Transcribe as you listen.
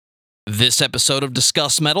This episode of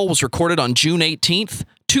Discuss Metal was recorded on June 18th,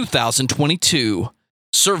 2022.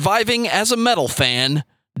 Surviving as a metal fan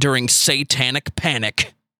during Satanic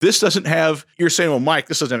Panic. This doesn't have, you're saying, well, Mike,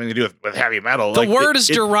 this doesn't have anything to do with heavy metal. The word is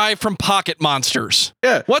derived from pocket monsters.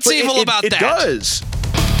 Yeah. What's evil about that? It does.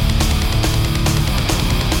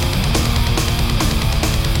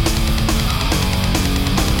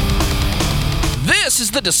 This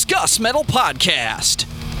is the Discuss Metal Podcast,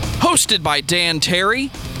 hosted by Dan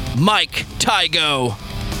Terry, Mike Tygo,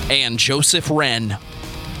 and Joseph Wren.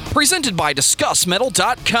 Presented by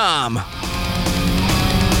DiscussMetal.com.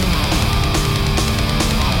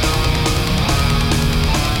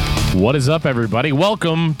 What is up, everybody?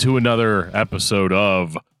 Welcome to another episode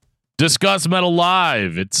of Discuss Metal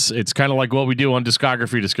Live. It's kind of like what we do on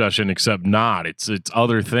Discography Discussion, except not. It's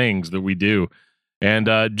other things that we do.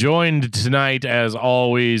 And joined tonight, as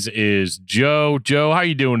always, is Joe. Joe, how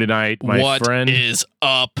you doing tonight, my friend? What is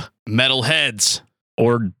up, metalheads?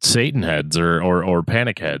 Or Satan heads, or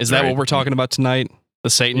panic heads. Is that right? what we're talking about tonight?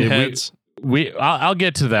 The Satan heads? I'll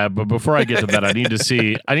get to that, but before I get to that, I need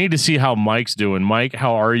to see how Mike's doing. Mike,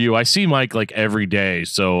 how are you? I see Mike like every day,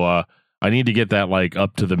 so I need to get that like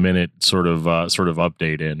up to the minute sort of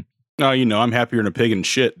update in. Oh, I'm happier than a pig in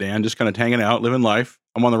shit, Dan. Just kind of hanging out, living life.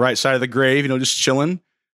 I'm on the right side of the grave, just chilling.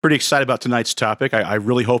 Pretty excited about tonight's topic. I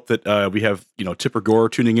really hope that we have, Tipper Gore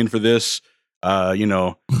tuning in for this.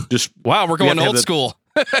 Just wow, we're going old school.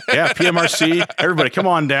 Yeah, PMRC. Everybody, come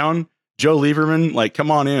on down. Joe Lieberman,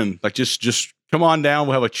 come on in. Just come on down.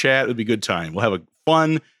 We'll have a chat. It'll be a good time. We'll have a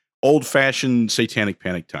fun, old-fashioned Satanic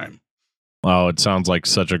Panic time. Oh, it sounds like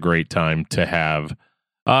such a great time to have.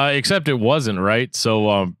 Except it wasn't, right?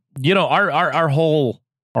 So,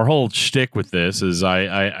 our whole shtick with this is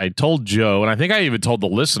I told Joe, and I think I even told the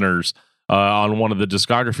listeners on one of the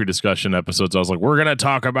Discography Discussion episodes, I was like, we're going to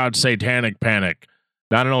talk about Satanic Panic.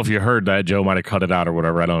 Now, I don't know if you heard that. Joe might have cut it out or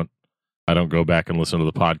whatever. I don't go back and listen to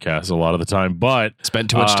the podcast a lot of the time, but spend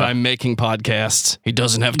too much time making podcasts. He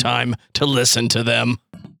doesn't have time to listen to them.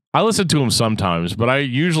 I listen to them sometimes, but I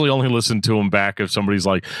usually only listen to them back if somebody's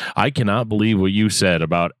like, I cannot believe what you said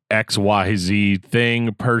about XYZ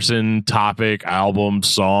thing, person, topic, album,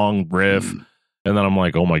 song, riff. And then I'm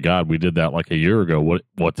like, oh my God, we did that like a year ago.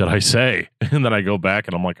 What did I say? And then I go back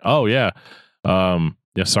and I'm like, oh yeah.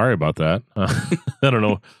 Yeah, sorry about that. I don't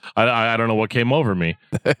know. I don't know what came over me,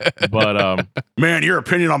 but man, your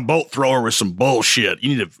opinion on Bolt Thrower was some bullshit.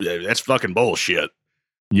 You need to. That's fucking bullshit.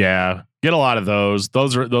 Yeah, get a lot of those.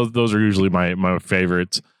 Those are usually my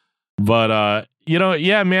favorites. But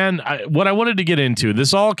yeah, man. What I wanted to get into,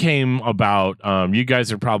 this all came about. You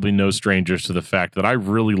guys are probably no strangers to the fact that I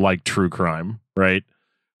really like true crime, right?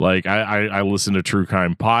 Like I listen to true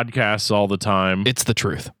crime podcasts all the time. It's the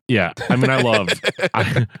truth. Yeah. I mean,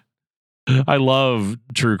 I love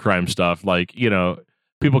true crime stuff. Like,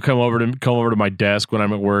 people come over to my desk when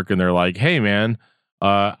I'm at work and they're like, hey man,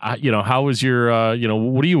 how was your,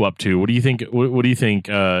 what are you up to? What do you think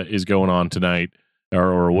is going on tonight?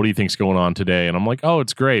 Or what do you think's going on today? And I'm like, oh,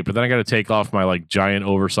 it's great. But then I got to take off my like giant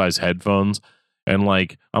oversized headphones. And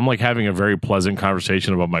like, I'm like having a very pleasant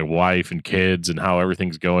conversation about my wife and kids and how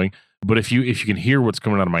everything's going. But if you can hear what's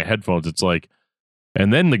coming out of my headphones, it's like,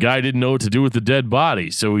 and then the guy didn't know what to do with the dead body.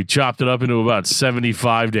 So he chopped it up into about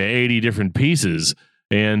 75 to 80 different pieces.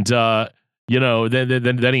 And, then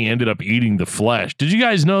he ended up eating the flesh. Did you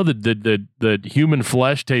guys know that human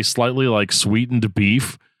flesh tastes slightly like sweetened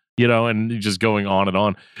beef? And just going on and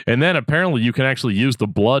on. And then apparently you can actually use the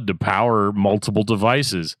blood to power multiple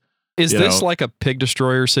devices. Is this like a pig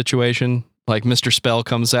destroyer situation? Like Mr. Spell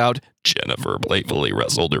comes out, Jennifer playfully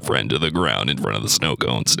wrestled her friend to the ground in front of the snow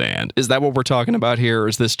cone stand. Is that what we're talking about here? Or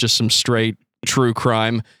is this just some straight true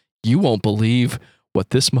crime? You won't believe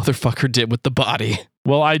what this motherfucker did with the body.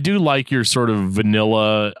 Well, I do like your sort of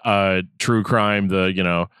vanilla true crime,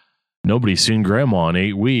 nobody's seen grandma in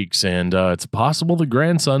 8 weeks, and it's possible the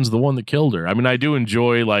grandson's the one that killed her. I mean, I do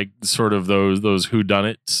enjoy like sort of those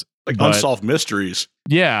whodunits. Like unsolved mysteries.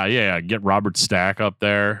 Yeah. Get Robert Stack up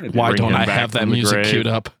there. Why don't I have that music queued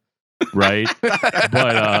up? Right.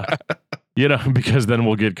 But, because then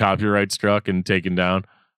we'll get copyright struck and taken down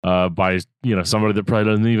by, somebody that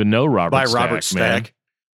probably doesn't even know Robert Stack. Man.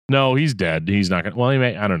 No, he's dead. He's not going to, well, he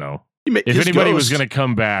may, I don't know. If anybody was going to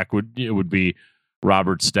come back, it would be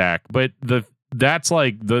Robert Stack. But that's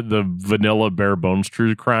like the vanilla bare bones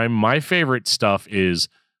true crime. My favorite stuff is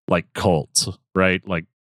like cults, right? Like,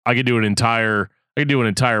 I could do an entire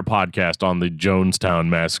podcast on the Jonestown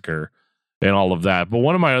Massacre and all of that. But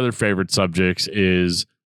one of my other favorite subjects is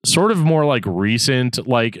sort of more like recent,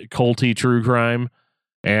 like culty true crime.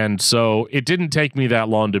 And so it didn't take me that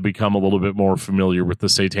long to become a little bit more familiar with the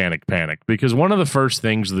Satanic Panic, because one of the first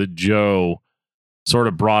things that Joe sort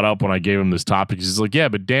of brought up when I gave him this topic is like, yeah,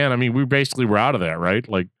 but Dan, I mean, we basically were out of that, right?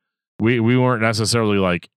 Like we weren't necessarily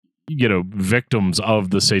like, victims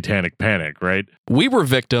of the Satanic Panic, right? We were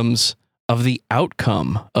victims of the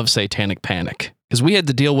outcome of Satanic Panic because we had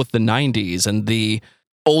to deal with the 90s and the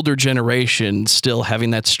older generation still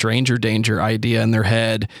having that stranger danger idea in their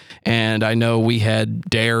head. And I know we had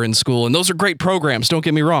DARE in school, and those are great programs, don't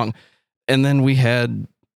get me wrong. And then we had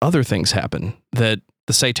other things happen that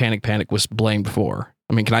the Satanic Panic was blamed for.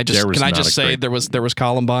 I mean, can I just say there was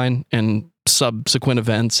Columbine and subsequent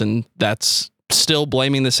events, and that's still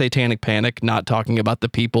blaming the Satanic Panic, not talking about the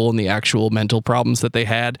people and the actual mental problems that they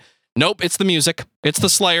had. Nope, it's the music. It's the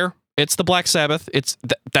Slayer. It's the Black Sabbath.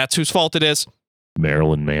 That's whose fault it is.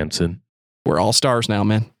 Marilyn Manson. We're all stars now,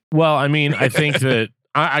 man. Well, I mean, I think that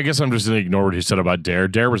I guess I'm just going to ignore what he said about DARE.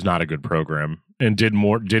 DARE was not a good program and did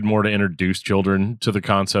more to introduce children to the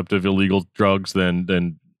concept of illegal drugs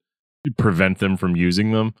than prevent them from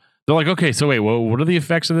using them. They're like, okay, so wait, what are the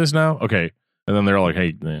effects of this now? Okay. And then they're like,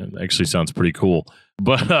 hey, man, actually sounds pretty cool.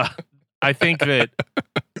 But I think that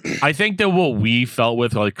what we felt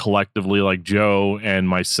with, like, collectively, like Joe and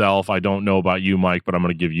myself, I don't know about you, Mike, but I'm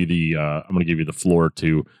going to give you the floor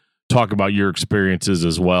to talk about your experiences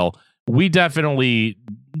as well. We definitely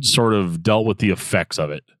sort of dealt with the effects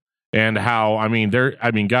of it and how,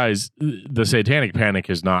 guys, the Satanic Panic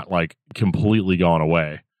has not like completely gone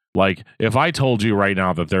away. Like, if I told you right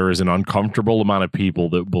now that there is an uncomfortable amount of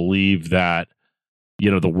people that believe that,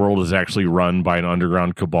 the world is actually run by an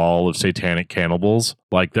underground cabal of satanic cannibals,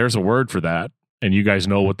 like, there's a word for that, and you guys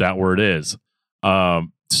know what that word is.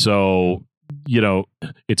 So,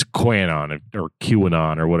 it's QAnon or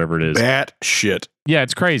QAnon or whatever it is. Bat shit. Yeah,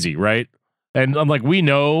 it's crazy, right? And like, we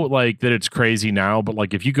know like that it's crazy now, but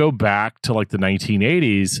like, if you go back to like the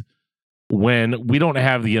 1980s, when we don't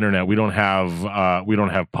have the internet, we don't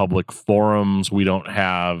have public forums, we don't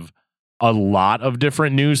have a lot of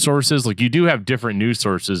different news sources. Like, you do have different news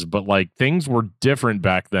sources, but like, things were different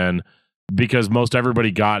back then because most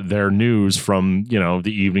everybody got their news from, the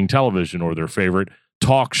evening television or their favorite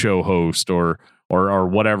talk show host or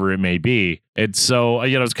whatever it may be. And so,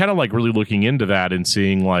 it's kind of like really looking into that and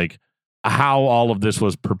seeing like how all of this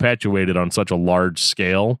was perpetuated on such a large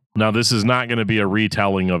scale. Now, this is not going to be a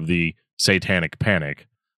retelling of the Satanic Panic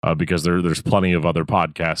because there's plenty of other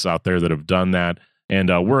podcasts out there that have done that. And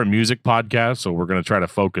we're a music podcast, so we're going to try to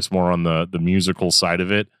focus more on the musical side of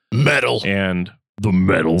it. Metal. And the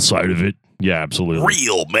metal side of it. Yeah, absolutely.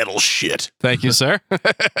 Real metal shit. Thank you, sir.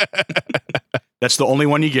 That's the only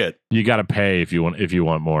one you get. You got to pay if you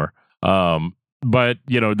want more. But,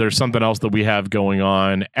 there's something else that we have going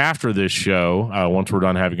on after this show, once we're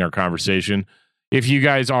done having our conversation. If you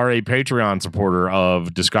guys are a Patreon supporter of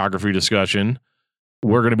Discography Discussion,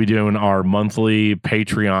 we're going to be doing our monthly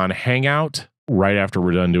Patreon hangout right after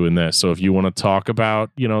we're done doing this. So if you want to talk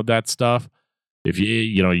about, that stuff, if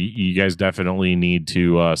you guys definitely need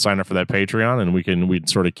to sign up for that Patreon, and we'd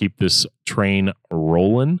sort of keep this train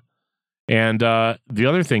rolling. And the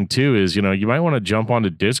other thing too is, you might want to jump onto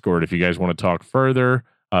Discord if you guys want to talk further.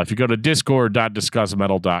 If you go to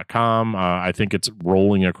discord.discussmetal.com, I think it's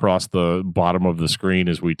rolling across the bottom of the screen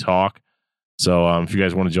as we talk. So if you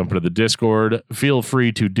guys want to jump into the Discord, feel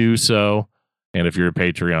free to do so. And if you're a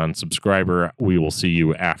Patreon subscriber, we will see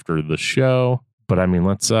you after the show. But I mean,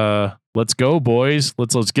 let's go, boys.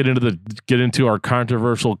 Let's get into our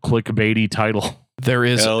controversial clickbaity title. There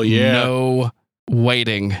is no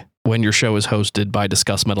waiting when your show is hosted by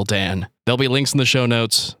Discuss Metal Dan. There'll be links in the show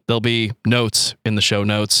notes. There'll be notes in the show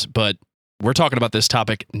notes, but we're talking about this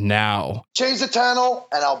topic now. Change the channel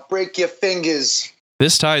and I'll break your fingers.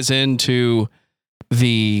 This ties into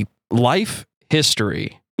the life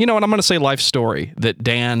history, and I'm going to say life story that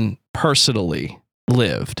Dan personally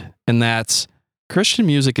lived. And that's Christian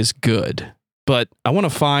music is good, but I want to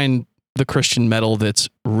find the Christian metal that's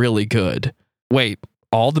really good. Wait,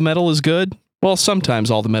 all the metal is good? Well,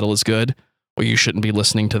 sometimes all the metal is good. Well, you shouldn't be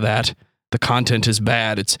listening to that. The content is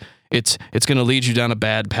bad. It's going to lead you down a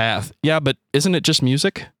bad path. Yeah, but isn't it just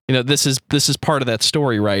music? This is part of that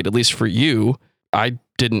story, right? At least for you. I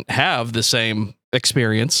didn't have the same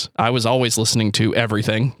experience. I was always listening to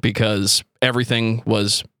everything because everything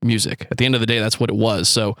was music. At the end of the day, that's what it was.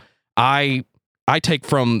 So I take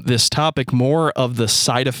from this topic more of the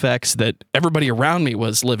side effects that everybody around me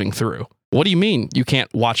was living through. What do you mean you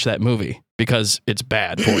can't watch that movie because it's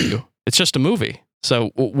bad for you? It's just a movie. So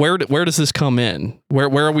where does this come in?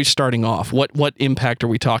 Where are we starting off? What impact are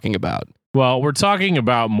we talking about? Well, we're talking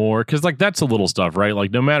about more because like that's the little stuff, right?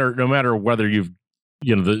 Like no matter whether you've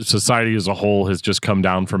the society as a whole has just come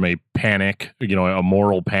down from a panic, a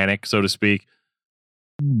moral panic, so to speak.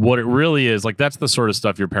 What it really is, like, that's the sort of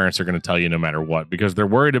stuff your parents are going to tell you no matter what, because they're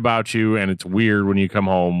worried about you, and it's weird when you come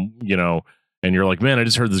home, and you're like, man, I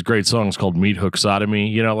just heard this great song. It's called Meat Hook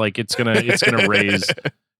Sodomy. Like it's gonna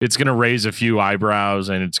raise a few eyebrows,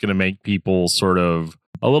 and it's gonna make people sort of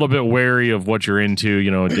a little bit wary of what you're into.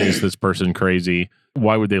 Is this person crazy?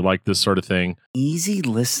 Why would they like this sort of thing? Easy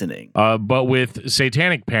listening. But with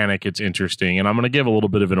Satanic Panic, it's interesting. And I'm going to give a little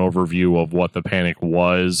bit of an overview of what the panic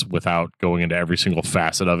was without going into every single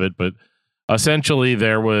facet of it. But essentially,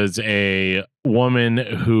 there was a woman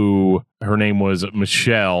who, her name was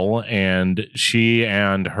Michelle, and she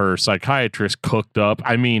and her psychiatrist cooked up.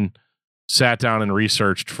 Sat down and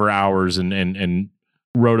researched for hours and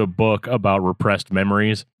wrote a book about repressed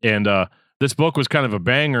memories. And this book was kind of a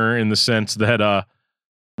banger in the sense that,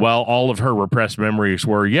 all of her repressed memories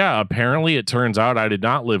were, apparently it turns out I did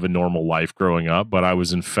not live a normal life growing up, but I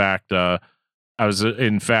was in fact in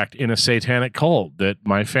a satanic cult, that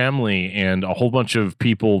my family and a whole bunch of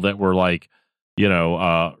people that were like,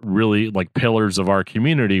 really like pillars of our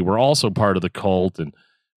community were also part of the cult. And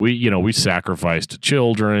we sacrificed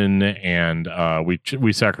children, and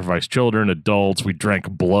we sacrificed children, adults. We drank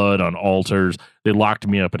blood on altars. They locked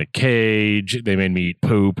me up in a cage. They made me eat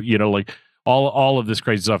poop, like all of this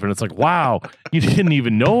crazy stuff. And it's like, wow, you didn't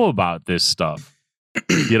even know about this stuff.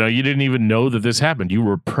 You didn't even know that this happened. You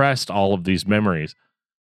repressed all of these memories.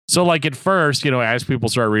 So like at first, as people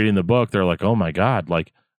start reading the book, they're like, oh my God,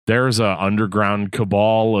 like there's a underground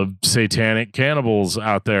cabal of satanic cannibals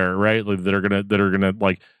out there, right? Like, that are gonna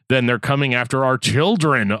like, then they're coming after our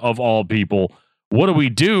children of all people. What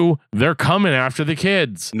do? They're coming after the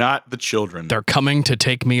kids. Not the children. They're coming to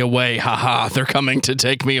take me away. Haha. They're coming to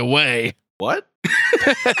take me away. What?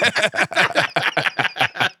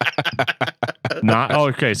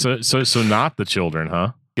 Okay. So not the children,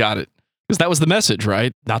 huh? Got it. Because that was the message,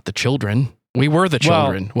 right? Not the children. We were the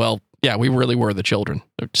children. Well, yeah, we really were the children.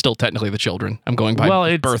 They're still technically the children. I'm going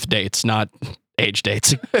by birth dates, not age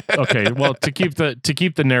dates. Okay. Well, to keep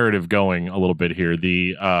the narrative going a little bit here,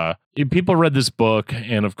 people read this book,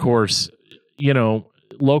 and of course,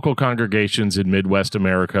 local congregations in Midwest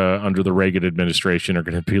America under the Reagan administration are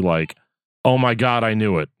going to be like, oh my God, I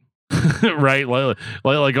knew it. Right?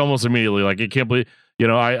 Like almost immediately. Like, I can't believe,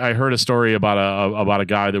 I heard a story about a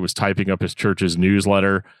guy that was typing up his church's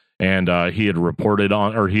newsletter, and he had reported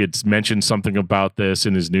on, or he had mentioned something about this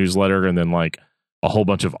in his newsletter, and then like a whole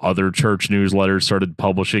bunch of other church newsletters started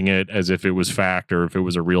publishing it as if it was fact or if it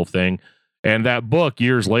was a real thing. And that book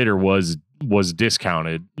years later was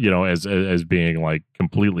discounted, as being like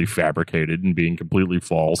completely fabricated and being completely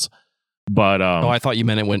false. But I thought you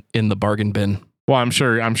meant it went in the bargain bin. Well, I'm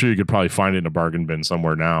sure you could probably find it in a bargain bin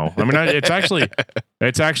somewhere now. It's actually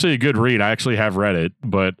a good read. I actually have read it,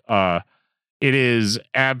 but it is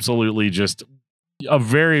absolutely just a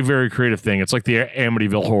very, very creative thing. It's like the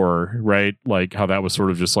Amityville Horror, right? Like how that was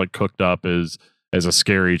sort of just like cooked up as a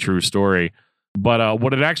scary true story. But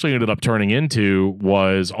what it actually ended up turning into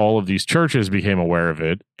was all of these churches became aware of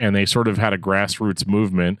it, and they sort of had a grassroots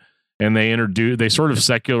movement. And they sort of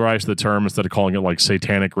secularized the term. Instead of calling it like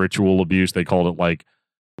satanic ritual abuse, they called it like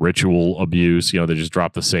ritual abuse. They just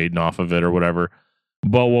dropped the Satan off of it or whatever.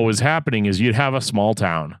 But what was happening is you'd have a small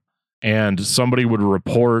town, and somebody would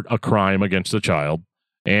report a crime against a child,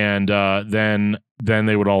 and then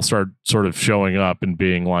they would all start sort of showing up and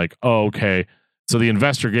being like, oh, okay. So the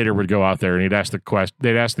investigator would go out there, and they'd ask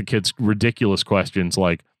the kids ridiculous questions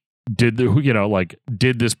like, did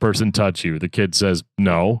this person touch you? The kid says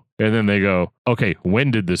no. And then they go, okay,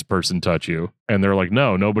 when did this person touch you? And they're like,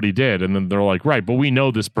 no, nobody did. And then they're like, right, but we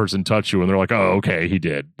know this person touched you. And they're like, oh, okay, he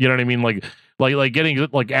did. You know what I mean? Like getting,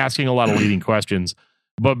 like asking a lot of leading questions.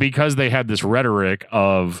 But because they had this rhetoric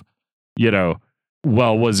of, well,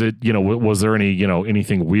 was it, was there any,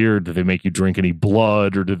 anything weird? Did they make you drink any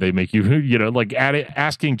blood, or did they make you,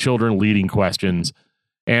 asking children leading questions?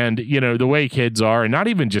 And, the way kids are, and not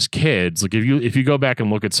even just kids, like if you go back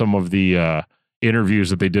and look at some of the interviews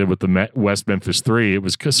that they did with the West Memphis 3, it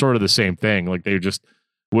was sort of the same thing. Like they just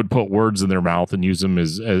would put words in their mouth and use them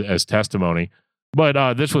as testimony.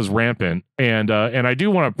 But this was rampant. And I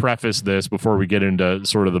do want to preface this before we get into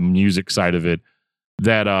sort of the music side of it,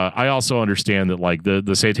 that I also understand that like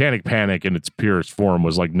the Satanic Panic in its purest form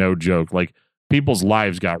was like no joke. Like people's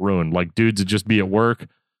lives got ruined. Like dudes would just be at work,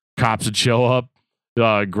 cops would show up,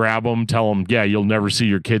 grab them, tell them, yeah, you'll never see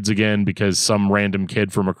your kids again because some random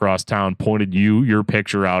kid from across town pointed your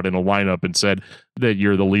picture out in a lineup and said that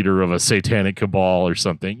you're the leader of a satanic cabal or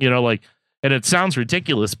something, and it sounds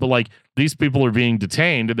ridiculous, but like these people are being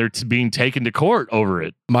detained and they're being taken to court over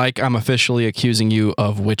it. Mike, I'm officially accusing you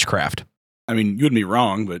of witchcraft. I mean, you wouldn't be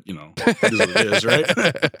wrong, but it is what it is,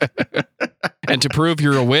 right? And to prove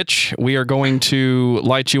you're a witch, we are going to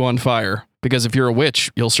light you on fire. Because if you're a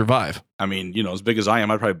witch, you'll survive. I mean, as big as I am,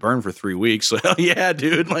 I'd probably burn for 3 weeks. So hell yeah,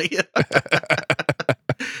 dude. Yeah,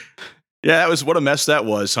 that was what a mess that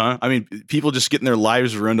was, huh? I mean, people just getting their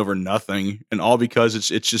lives ruined over nothing, and all because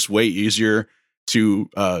it's just way easier to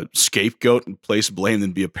scapegoat and place blame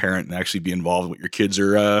than be a parent and actually be involved in what your kids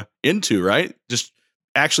are into, right? Just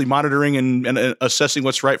actually monitoring and assessing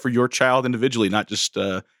what's right for your child individually, not just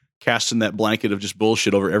casting that blanket of just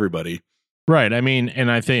bullshit over everybody. Right. I mean,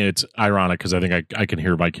 and I think it's ironic because I think I can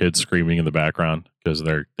hear my kids screaming in the background because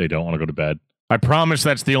they don't want to go to bed. I promise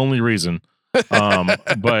that's the only reason. But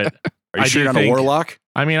are you sure you're not a warlock?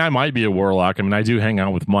 I mean, I might be a warlock. I mean, I do hang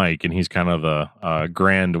out with Mike, and he's kind of the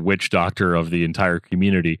grand witch doctor of the entire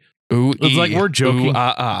community. Ooh, it's like we're joking.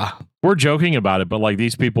 Ooh, We're joking about it, but like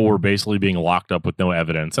these people were basically being locked up with no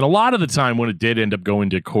evidence. And a lot of the time when it did end up going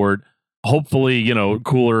to court, hopefully,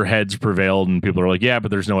 cooler heads prevailed and people are like, yeah, but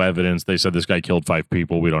there's no evidence. They said this guy killed 5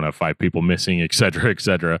 people. We don't have 5 people missing, et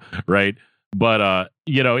cetera, right? But,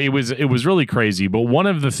 it was really crazy. But one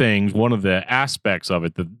of the aspects of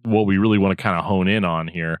it, that what we really want to kind of hone in on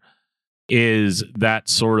here is that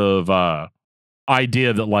sort of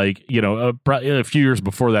idea that like, a few years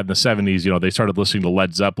before that in the 70s, they started listening to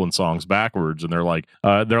Led Zeppelin songs backwards. And they're like,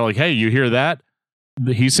 hey, you hear that?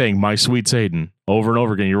 He's saying "My Sweet Satan" over and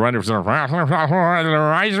over again. You're running for "My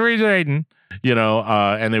Sweet Satan,"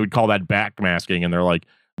 and they would call that backmasking. And they're like,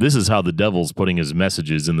 "This is how the devil's putting his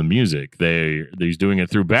messages in the music. He's doing it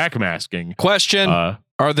through backmasking." Question: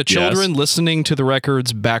 are the children listening to the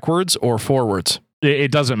records backwards or forwards?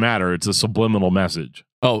 It doesn't matter. It's a subliminal message.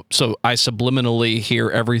 Oh, so I subliminally hear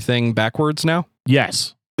everything backwards now?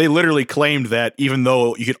 Yes. They literally claimed that even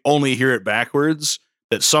though you could only hear it backwards,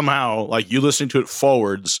 that somehow, like you listening to it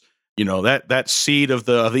forwards, that seed of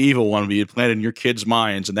the evil one will be planted in your kids'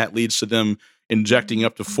 minds, and that leads to them injecting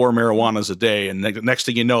up to 4 marijuanas a day. And next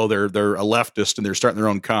thing you know, they're a leftist and they're starting their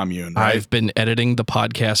own commune. Right? I've been editing the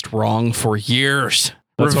podcast wrong for years.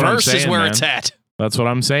 That's Reverse saying, is where man. it's at. That's what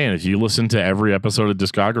I'm saying. If you listen to every episode of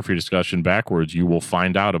Discography Discussion backwards, you will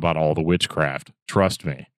find out about all the witchcraft. Trust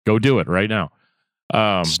me. Go do it right now.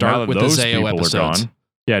 Start with the Zayo episodes.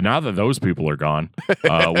 Yeah, now that those people are gone,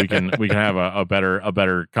 we can have a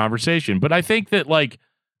better conversation. But I think that like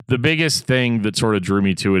the biggest thing that sort of drew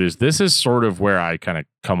me to it is this is sort of where I kind of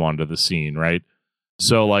come onto the scene, right?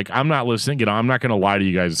 So like I'm not listening, I'm not going to lie to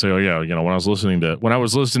you guys and say, oh yeah, when I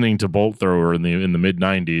was listening to Bolt Thrower in the mid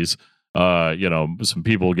 90s, some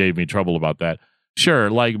people gave me trouble about that.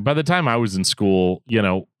 Sure, like by the time I was in school,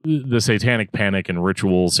 the satanic panic and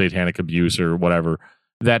ritual satanic abuse or whatever,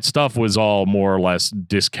 that stuff was all more or less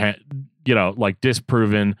disproven.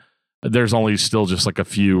 There's only still just like a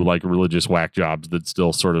few like religious whack jobs that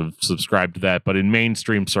still sort of subscribe to that, but in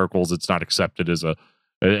mainstream circles, it's not accepted as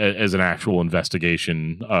an actual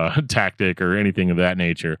investigation tactic or anything of that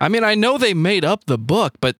nature. I mean, I know they made up the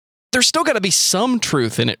book, but there's still got to be some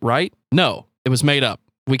truth in it, right? No, it was made up.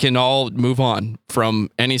 We can all move on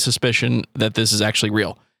from any suspicion that this is actually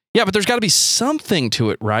real. Yeah, but there's got to be something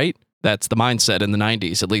to it, right? That's the mindset in the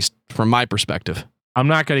 90s, at least from my perspective. I'm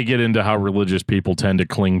not going to get into how religious people tend to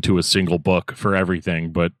cling to a single book for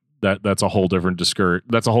everything, but that's a whole different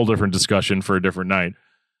discussion for a different night.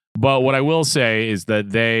 But what I will say is that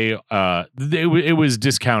it was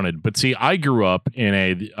discounted. But see, I grew up in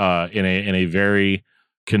a very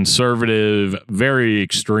conservative, very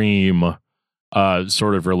extreme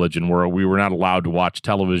sort of religion where we were not allowed to watch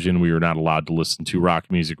television, we were not allowed to listen to rock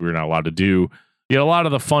music, we were not allowed to do a lot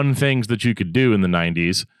of the fun things that you could do in the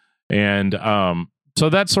 90s. And so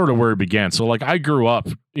that's sort of where it began. So like I grew up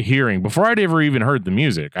hearing, before I'd ever even heard the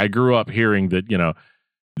music, I grew up hearing that,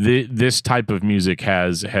 this type of music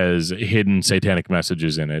has hidden satanic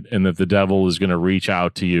messages in it, and that the devil is going to reach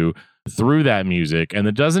out to you through that music. And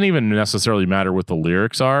it doesn't even necessarily matter what the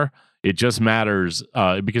lyrics are. It just matters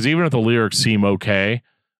because even if the lyrics seem okay,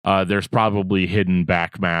 there's probably hidden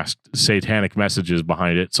backmasked satanic messages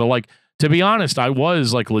behind it. So like, to be honest, I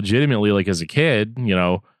was like legitimately like as a kid,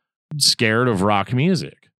 scared of rock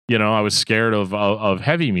music. I was scared of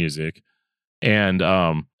heavy music, and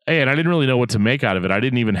I didn't really know what to make out of it. I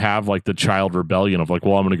didn't even have like the child rebellion of like,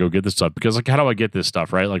 well, I'm going to go get this stuff because like, how do I get this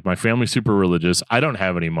stuff? Right? Like my family's super religious. I don't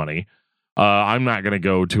have any money. I'm not going to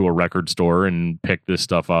go to a record store and pick this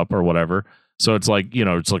stuff up or whatever. So it's like,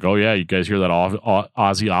 it's like, oh yeah, you guys hear that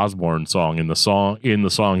Ozzy Osbourne song in the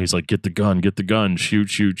song, he's like, get the gun,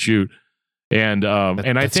 shoot. And I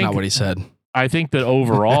think that's not what he said. I think that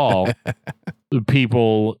overall,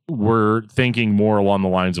 people were thinking more along the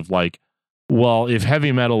lines of like, well, if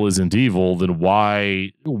heavy metal isn't evil, then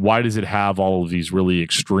why does it have all of these really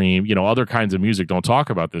extreme, other kinds of music don't talk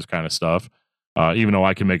about this kind of stuff, even though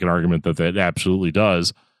I can make an argument that it absolutely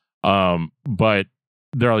does. But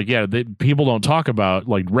they're like, yeah, people don't talk about,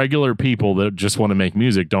 like, regular people that just want to make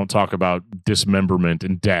music don't talk about dismemberment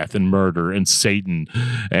and death and murder and Satan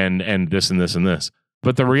and this and this and this.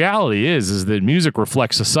 But the reality is that music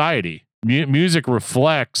reflects society. Music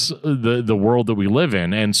reflects the world that we live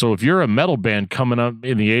in. And so if you're a metal band coming up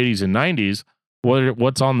in the 80s and 90s,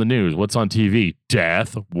 what's on the news? What's on TV?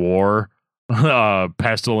 Death, war,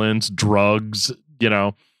 pestilence, drugs,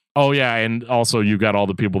 Oh, yeah. And also you've got all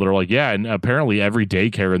the people that are like, yeah, and apparently every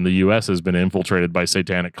daycare in the U.S. has been infiltrated by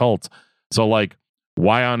satanic cults. So, like,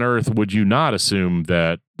 why on earth would you not assume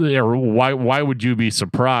that, or why would you be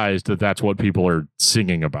surprised that that's what people are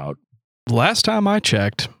singing about? Last time I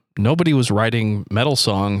checked, nobody was writing metal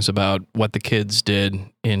songs about what the kids did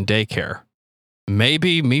in daycare.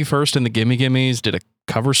 Maybe Me First and the Gimme Gimmes did a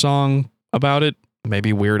cover song about it.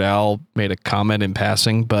 Maybe Weird Al made a comment in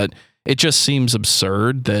passing, but it just seems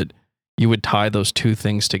absurd that you would tie those two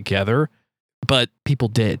things together. But people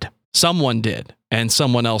did. Someone did, and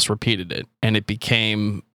someone else repeated it, and it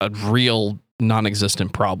became a real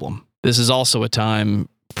non-existent problem. This is also a time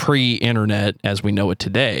pre-internet, as we know it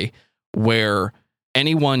today, where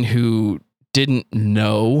anyone who didn't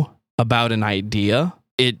know about an idea,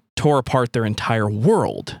 it tore apart their entire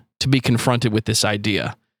world to be confronted with this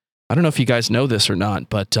idea. I don't know if you guys know this or not,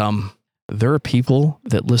 but there are people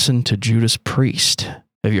that listen to Judas Priest.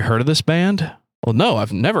 Have you heard of this band? Well, no,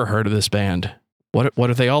 I've never heard of this band. What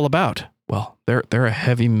are they all about? Well, they're a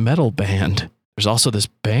heavy metal band. There's also this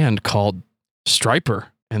band called Stryper,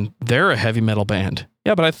 and they're a heavy metal band.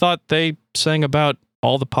 Yeah, but I thought they sang about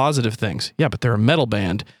all the positive things. Yeah, but they're a metal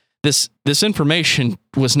band. This information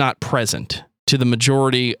was not present to the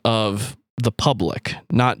majority of the public,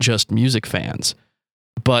 not just music fans.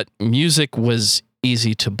 But music was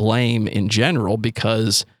easy to blame in general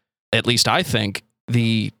because, at least I think,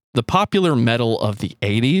 the popular metal of the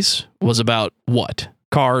 80s was about what?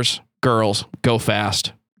 Cars, girls, go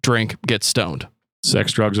fast, drink, get stoned.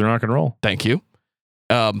 Sex, drugs, and rock and roll. Thank you.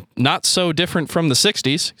 Not so different from the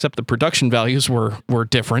 60s, except the production values were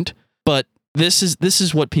different. But this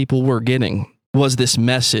is what people were getting, was this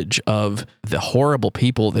message of the horrible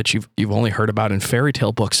people that you've only heard about in fairy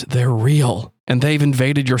tale books. They're real, and they've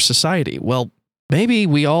invaded your society. Well, maybe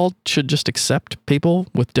we all should just accept people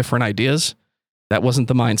with different ideas. That wasn't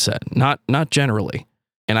the mindset, not generally.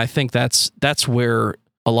 And I think that's where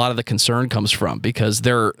a lot of the concern comes from, because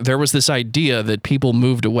there was this idea that people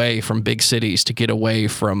moved away from big cities to get away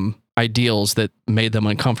from ideals that made them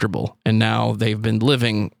uncomfortable. And now they've been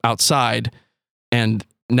living outside, and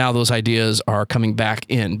now those ideas are coming back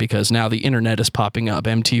in because now the internet is popping up.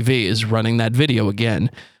 MTV is running that video again.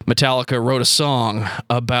 Metallica wrote a song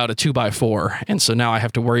about a 2x4, and so now I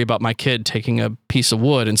have to worry about my kid taking a piece of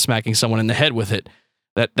wood and smacking someone in the head with it.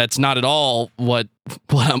 That's not at all what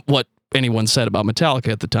anyone said about Metallica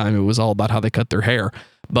at the time. It was all about how they cut their hair.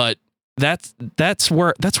 But that's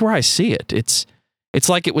where I see it. It's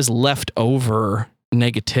like it was leftover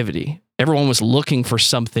negativity. Everyone was looking for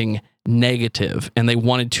something negative, and they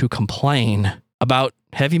wanted to complain about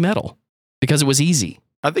heavy metal because it was easy.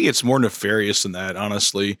 I think it's more nefarious than that,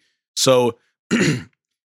 honestly. So,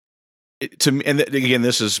 to me, and again,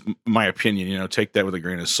 this is my opinion. Take that with a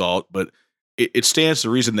grain of salt. But it stands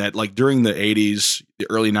to reason that, like, during the 80s, the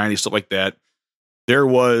early 90s, stuff like that, there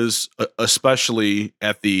was, especially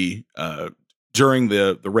at the during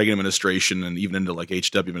the Reagan administration and even into like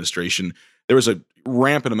HW administration, there was a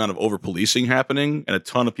rampant amount of over-policing happening and a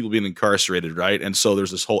ton of people being incarcerated, right? And so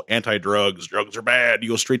there's this whole anti-drugs, drugs are bad, you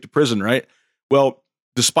go straight to prison, right? Well,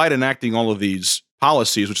 despite enacting all of these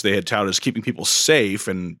policies, which they had touted as keeping people safe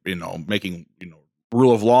and, making,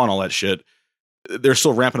 rule of law and all that shit, there's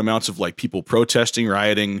still rampant amounts of like people protesting,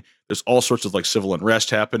 rioting. There's all sorts of like civil unrest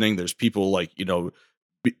happening. There's people like,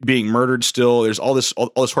 being murdered still. There's all this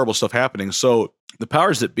horrible stuff happening. So the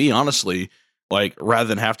powers that be, honestly, like, rather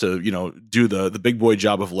than have to, do the big boy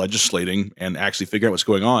job of legislating and actually figure out what's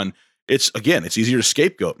going on, it's easier to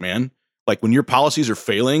scapegoat, man. Like, when your policies are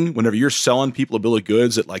failing, whenever you're selling people a bill of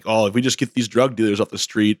goods that, like, oh, if we just get these drug dealers off the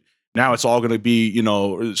street, now it's all going to be,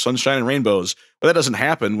 sunshine and rainbows. But that doesn't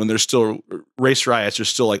happen when there's still race riots. There's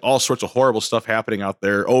still like all sorts of horrible stuff happening out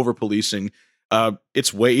there, over policing.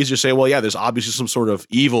 It's way easier to say, well, yeah, there's obviously some sort of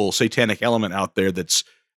evil satanic element out there that's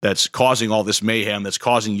causing all this mayhem, that's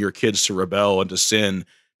causing your kids to rebel and to sin,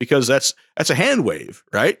 because that's a hand wave,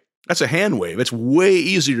 right? That's a hand wave. It's way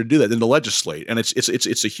easier to do that than to legislate, and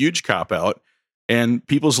it's a huge cop out. And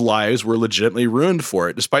people's lives were legitimately ruined for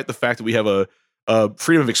it, despite the fact that we have a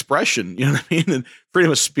freedom of expression, you know what I mean, and freedom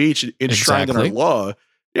of speech enshrined in our law.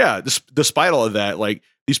 Yeah, despite all of that, like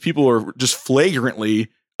these people are just flagrantly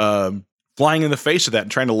flying in the face of that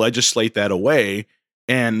and trying to legislate that away,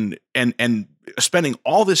 and spending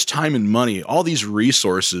all this time and money, all these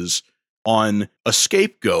resources on a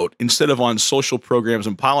scapegoat instead of on social programs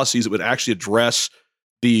and policies that would actually address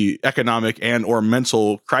the economic and or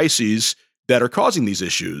mental crises that are causing these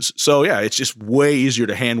issues. So yeah, it's just way easier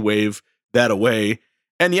to hand wave that away.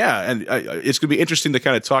 And yeah, and it's going to be interesting to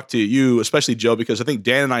kind of talk to you, especially Joe, because I think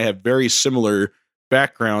Dan and I have very similar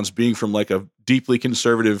backgrounds, being from like a deeply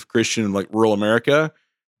conservative Christian in like rural America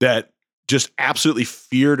that just absolutely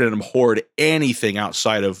feared and abhorred anything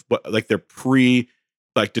outside of what like their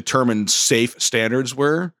determined safe standards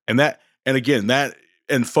were. And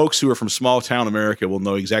folks who are from small town America will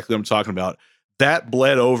know exactly what I'm talking about. That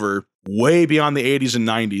bled over way beyond the 80s and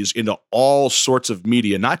 90s into all sorts of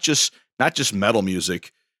media, not just metal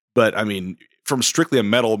music, but I mean, from strictly a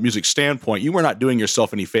metal music standpoint, you were not doing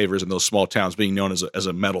yourself any favors in those small towns being known as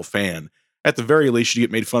a metal fan. At the very least, you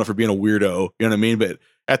get made fun of for being a weirdo, you know what I mean? But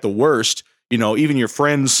at the worst, you know, even your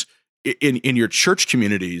friends in your church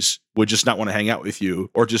communities would just not want to hang out with you,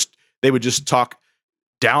 or they would just talk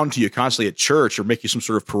down to you constantly at church or make you some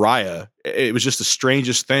sort of pariah. It was just the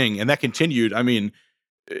strangest thing. And that continued. I mean,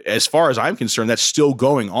 as far as I'm concerned, that's still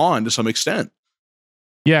going on to some extent.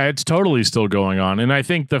 Yeah, it's totally still going on. And I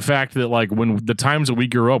think the fact that like when the times that we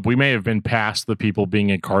grew up, we may have been past the people being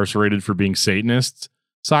incarcerated for being Satanists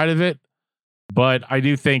side of it. But I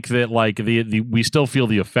do think that like we still feel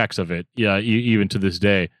the effects of it. Yeah. Even to this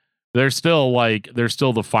day, there's still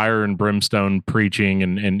the fire and brimstone preaching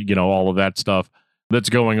and, you know, all of that stuff that's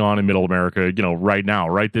going on in middle America, you know, right now,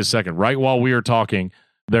 right this second, right while we are talking,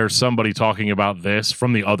 there's somebody talking about this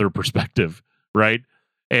from the other perspective. Right.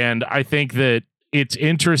 And I think that it's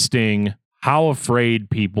interesting how afraid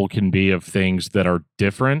people can be of things that are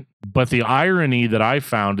different. But the irony that I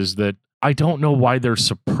found is that I don't know why they're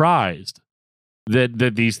surprised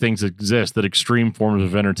that these things exist, that extreme forms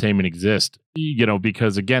of entertainment exist, you know,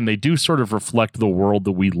 because again, they do sort of reflect the world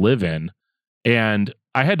that we live in. And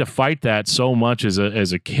I had to fight that so much as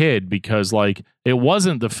a kid, because like, it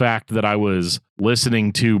wasn't the fact that I was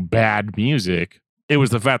listening to bad music. It was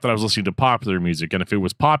the fact that I was listening to popular music. And if it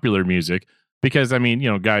was popular music, because I mean,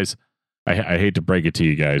 you know, guys, I hate to break it to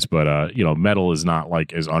you guys, but you know, metal is not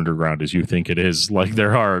like as underground as you think it is. Like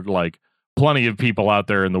there are like plenty of people out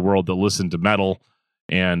there in the world that listen to metal,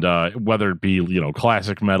 and whether it be, you know,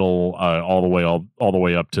 classic metal all the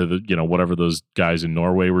way up to the, you know, whatever those guys in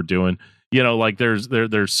Norway were doing. You know, like there's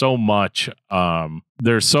so much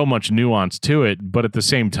nuance to it, but at the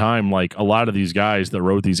same time, like a lot of these guys that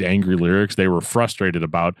wrote these angry lyrics, they were frustrated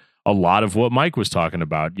about a lot of what Mike was talking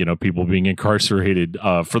about, you know, people being incarcerated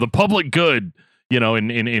for the public good, you know,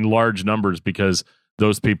 in large numbers, because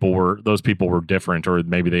those people were different, or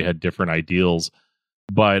maybe they had different ideals.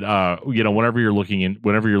 But you know, whenever you're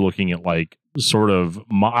looking at like sort of,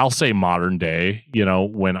 I'll say modern day, you know,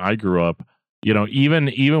 when I grew up, you know,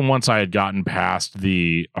 even once I had gotten past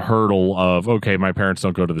the hurdle of, okay, my parents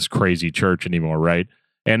don't go to this crazy church anymore, right?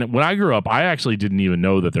 And when I grew up, I actually didn't even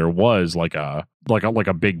know that there was like a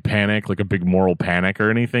big panic, like a big moral panic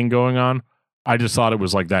or anything going on. I just thought it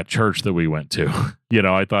was like that church that we went to. You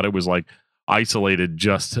know, I thought it was like isolated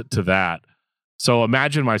just to that. So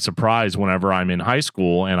imagine my surprise whenever I'm in high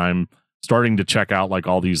school and I'm starting to check out like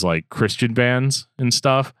all these like Christian bands and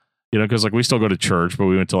stuff. You know, because like we still go to church, but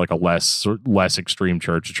we went to like a less extreme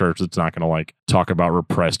church, a church that's not going to like talk about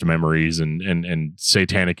repressed memories and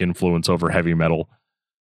satanic influence over heavy metal.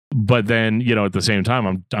 But then, you know, at the same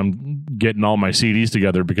time, I'm getting all my CDs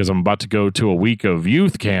together because I'm about to go to a week of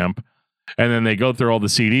youth camp, and then they go through all the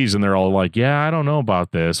CDs and they're all like, "Yeah, I don't know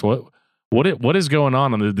about this. What is going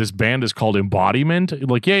on? And this band is called Embodiment."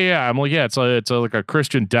 Like, yeah. I'm like, yeah, it's like a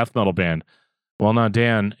Christian death metal band. Well, now,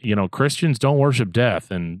 Dan, you know, Christians don't worship death,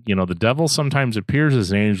 and, you know, the devil sometimes appears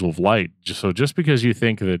as an angel of light. Just because you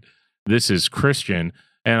think that this is Christian,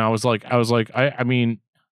 and I was like, I mean,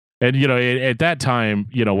 and, you know, at that time,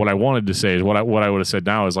 you know, what I wanted to say is what I would have said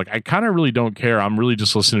now is like, I kind of really don't care. I'm really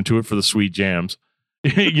just listening to it for the sweet jams.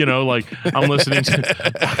 You know, like I'm listening to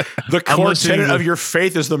the core tenet of your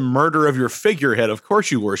faith is the murder of your figurehead. Of course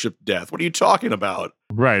you worship death. What are you talking about?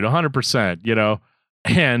 Right. 100%, you know,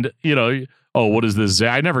 and, you know, oh, what is this?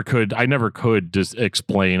 I never could just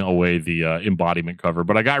explain away the embodiment cover,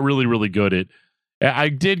 but I got really, really good at. I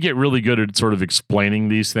did get really good at sort of explaining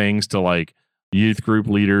these things to like youth group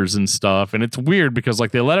leaders and stuff. And it's weird because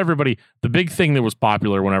like they let everybody. The big thing that was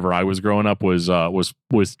popular whenever I was growing up was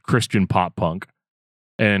Christian pop punk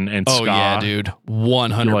and oh ska. yeah, dude,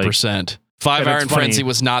 100%. Five Iron Frenzy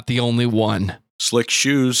was not the only one. Slick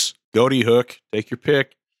Shoes, Goatee Hook, take your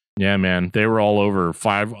pick. Yeah, man, they were all over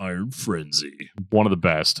Five Iron Frenzy, one of the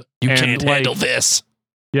best. You And, can't like, handle this.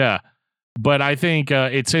 Yeah. But I think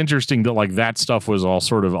it's interesting that like that stuff was all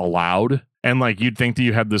sort of allowed. And like you'd think that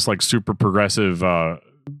you had this like super progressive,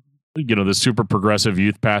 this super progressive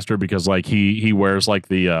youth pastor because like he wears like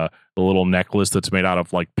the little necklace that's made out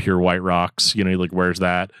of like pure white rocks. You know, he like wears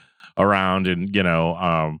that around and,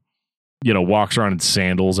 walks around in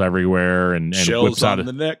sandals everywhere and Shells whips out on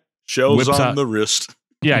the neck, shells on the wrist.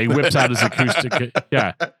 Yeah, he whips out his acoustic.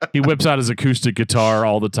 Yeah, he whips out his acoustic guitar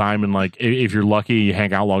all the time, and like if you're lucky, you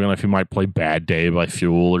hang out long enough, he might play "Bad Day" by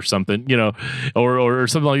Fuel or something, or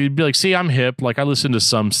something like. You'd be like, "See, I'm hip. Like I listen to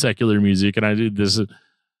some secular music, and I do this."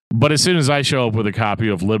 But as soon as I show up with a copy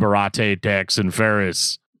of "Liberate Dex and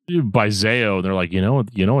Ferris" by Zao, they're like, you know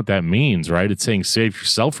what that means, right? It's saying save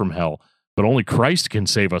yourself from hell, but only Christ can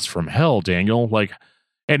save us from hell, Daniel. Like.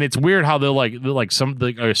 And it's weird how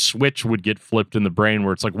a switch would get flipped in the brain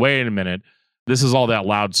where it's like, wait a minute, this is all that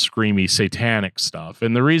loud, screamy, satanic stuff.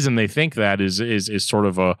 And the reason they think that is sort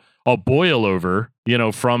of a boil over,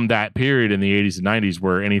 from that period in the 80s and 90s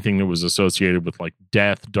where anything that was associated with like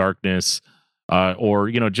death, darkness, or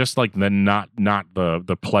just like the not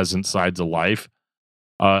the pleasant sides of life.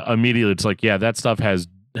 Immediately, it's like, yeah, that stuff has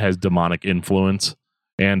demonic influence.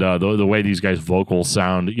 And the way these guys' vocals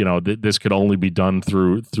sound, this could only be done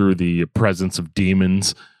through the presence of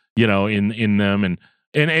demons, in them. And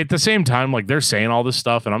at the same time, like they're saying all this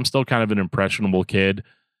stuff, and I'm still kind of an impressionable kid,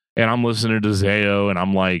 and I'm listening to Zao, and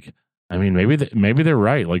I'm like, I mean, maybe they're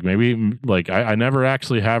right. Like maybe like I never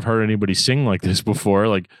actually have heard anybody sing like this before.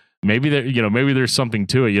 Like maybe maybe there's something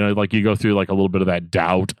to it. Like you go through like a little bit of that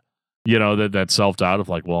doubt, that self doubt of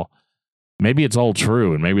like, well. Maybe it's all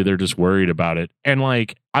true and maybe they're just worried about it. And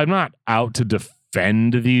like, I'm not out to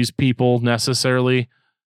defend these people necessarily,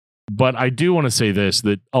 but I do want to say this,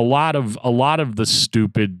 that a lot of the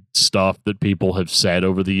stupid stuff that people have said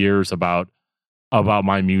over the years about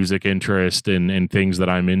my music interest and things that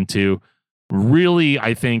I'm into, really,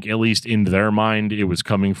 I think, at least in their mind, it was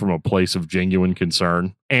coming from a place of genuine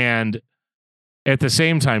concern. And at the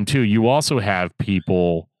same time, too, you also have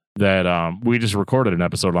people that we just recorded an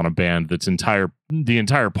episode on a band that's the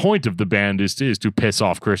entire point of the band is to piss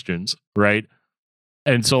off Christians, right?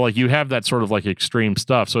 And so like you have that sort of like extreme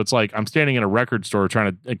stuff. So it's like I'm standing in a record store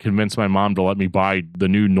trying to convince my mom to let me buy the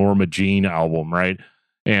new Norma Jean album, right?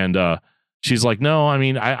 And she's like, no, I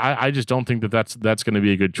mean, I just don't think that's going to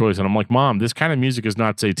be a good choice. And I'm like, Mom, this kind of music is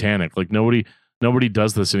not satanic. Like nobody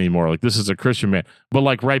does this anymore. Like this is a Christian band, but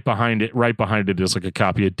like right behind it is like a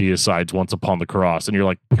copy of Deicide's Once Upon the Cross. And you're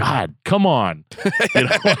like, God, come on.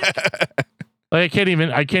 Like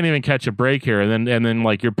I can't even catch a break here. And then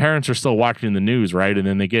like your parents are still watching the news, right? And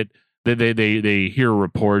then they hear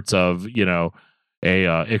reports of, a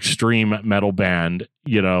extreme metal band,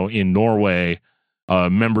 in Norway.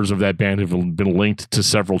 Members of that band have been linked to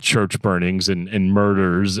several church burnings and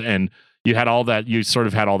murders. And you sort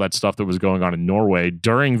of had all that stuff that was going on in Norway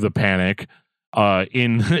during the panic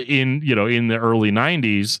in the early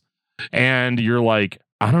 90s. And you're like,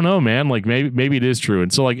 I don't know, man, like maybe it is true.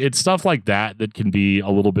 And so like it's stuff like that can be a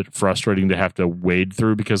little bit frustrating to have to wade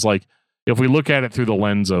through, because like if we look at it through the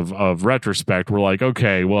lens of retrospect, we're like,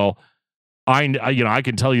 okay, well, I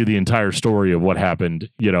can tell you the entire story of what happened,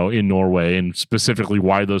 in Norway and specifically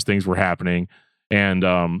why those things were happening. And,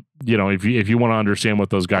 if you want to understand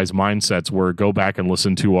what those guys' mindsets were, go back and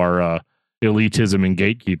listen to our elitism and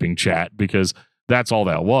gatekeeping chat, because that's all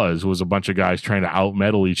that was a bunch of guys trying to out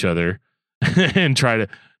metal each other and try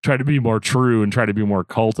to be more true and try to be more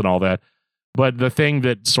cult and all that. But the thing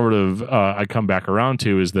that sort of I come back around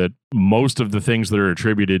to is that most of the things that are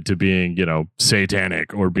attributed to being,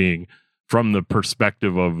 satanic or being from the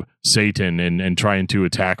perspective of Satan and trying to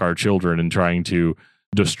attack our children and trying to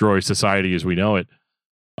destroy society as we know it,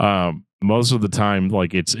 most of the time,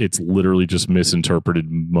 like it's literally just misinterpreted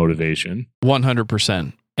motivation.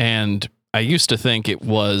 100%. And I used to think it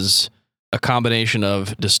was a combination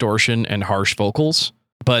of distortion and harsh vocals,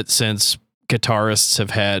 but since guitarists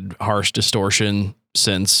have had harsh distortion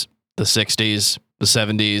since the 60s, the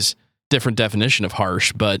 70s, different definition of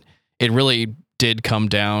harsh, but it really did come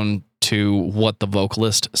down to what the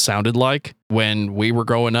vocalist sounded like when we were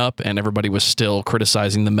growing up, and everybody was still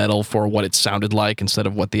criticizing the metal for what it sounded like instead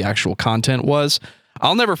of what the actual content was.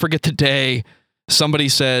 I'll never forget the day somebody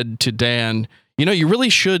said to Dan, you really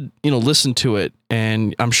should, listen to it.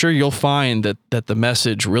 And I'm sure you'll find that the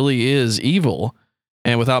message really is evil.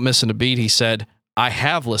 And without missing a beat, he said, I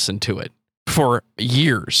have listened to it for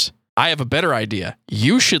years. I have a better idea.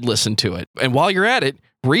 You should listen to it. And while you're at it,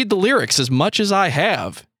 read the lyrics as much as I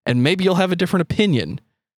have, and maybe you'll have a different opinion.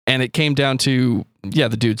 And it came down to, the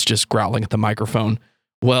dude's just growling at the microphone.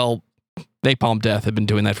 Well, Napalm Death had been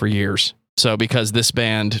doing that for years. So because this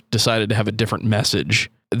band decided to have a different message,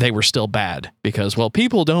 they were still bad because,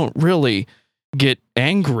 people don't really get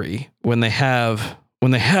angry when they have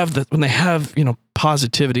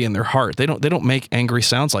positivity in their heart. They don't make angry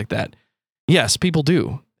sounds like that. Yes, people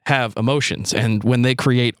do have emotions, and when they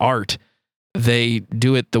create art, they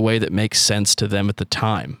do it the way that makes sense to them at the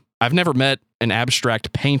time. I've never met an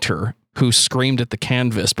abstract painter who screamed at the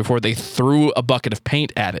canvas before they threw a bucket of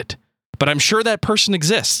paint at it. But I'm sure that person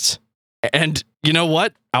exists. And you know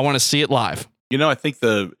what? I want to see it live. I think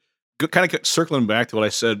kind of circling back to what I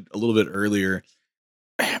said a little bit earlier,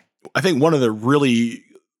 I think one of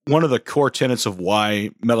the core tenets of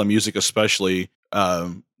why metal music especially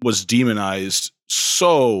was demonized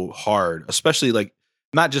so hard, especially like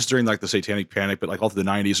not just during like the Satanic Panic, but like all through the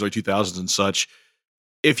 90s, early 2000s and such.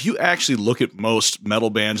 If you actually look at most metal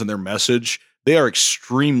bands and their message, they are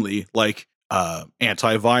extremely like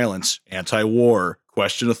anti-violence, anti-war,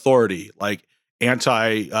 question authority, like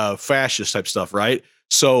anti-fascist type stuff, right?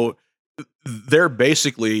 So they're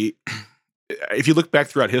basically, if you look back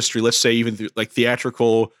throughout history, let's say even through like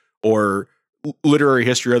theatrical or literary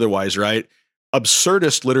history otherwise, right?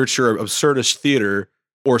 Absurdist literature, absurdist theater,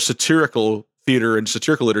 or satirical theater and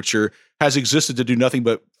satirical literature has existed to do nothing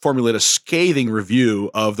but formulate a scathing review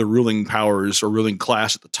of the ruling powers or ruling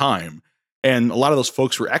class at the time. And a lot of those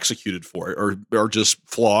folks were executed for it or just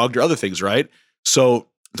flogged or other things, right? So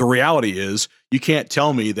the reality is you can't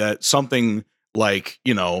tell me that something like,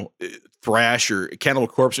 thrash or Cannibal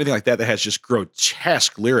Corpse, anything like that has just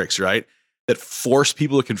grotesque lyrics, right? That force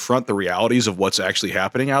people to confront the realities of what's actually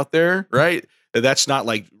happening out there, right? That's not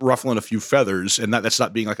like ruffling a few feathers, and that's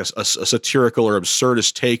not being like a satirical or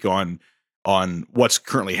absurdist take on what's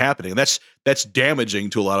currently happening. That's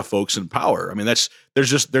damaging to a lot of folks in power. I mean, there's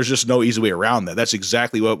just no easy way around that. That's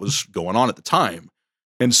exactly what was going on at the time.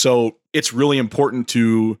 And so it's really important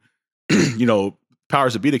to,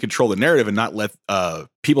 powers that be to control the narrative and not let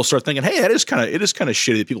people start thinking, hey, it is kind of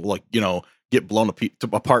shitty that people like, get blown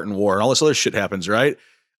apart in war and all this other shit happens, right?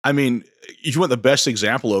 I mean, if you want the best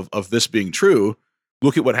example of this being true,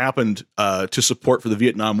 look at what happened to support for the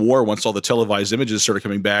Vietnam War once all the televised images started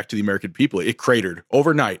coming back to the American people. It cratered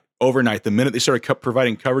overnight. The minute they started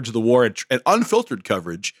providing coverage of the war and unfiltered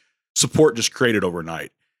coverage, support just cratered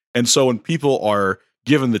overnight. And so when people are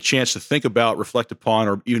given the chance to think about, reflect upon,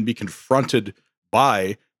 or even be confronted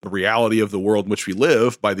by the reality of the world in which we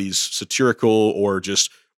live by these satirical or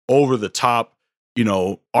just over the top,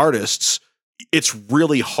 artists, it's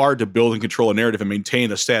really hard to build and control a narrative and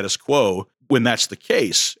maintain a status quo when that's the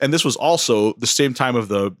case. And this was also the same time of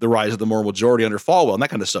the rise of the moral majority under Falwell and that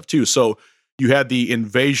kind of stuff too. So you had the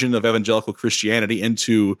invasion of evangelical Christianity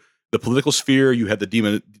into the political sphere. You had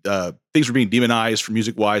things were being demonized for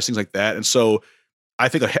music wise, things like that. And so I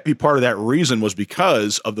think a heavy part of that reason was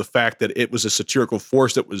because of the fact that it was a satirical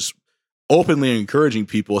force that was openly encouraging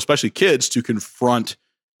people, especially kids, to confront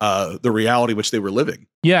the reality which they were living.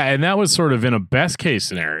 Yeah, and that was sort of in a best case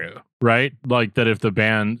scenario, right? Like that if the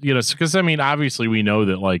band, because I mean, obviously we know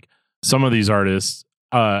that like some of these artists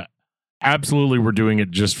absolutely were doing it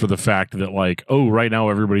just for the fact that like, oh, right now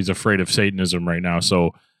everybody's afraid of Satanism right now.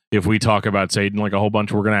 So if we talk about Satan like a whole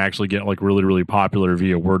bunch, we're going to actually get like really, really popular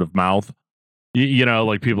via word of mouth.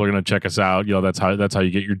 Like people are going to check us out. That's how you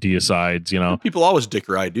get your deicides, People always dick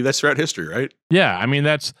ride, dude. That's throughout history, right? Yeah. I mean,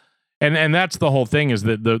 that's the whole thing is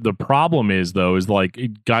that the problem is like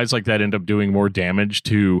guys like that end up doing more damage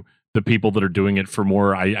to the people that are doing it for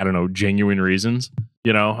more, I don't know, genuine reasons,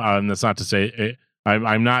 that's not to say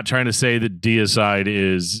I'm not trying to say that deicide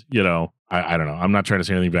is, I don't know. I'm not trying to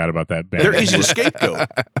say anything bad about that band. They're easy to scapegoat.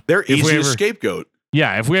 Scapegoat.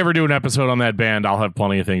 Yeah, if we ever do an episode on that band, I'll have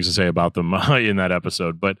plenty of things to say about them in that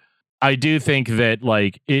episode. But I do think that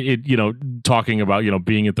like it talking about,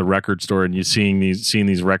 being at the record store and you seeing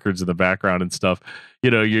these records in the background and stuff,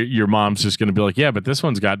 your mom's just going to be like, yeah, but this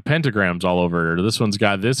one's got pentagrams all over it, or this one's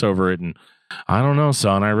got this over it. And I don't know,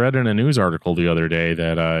 son, I read in a news article the other day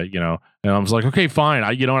that, and I was like, okay, fine.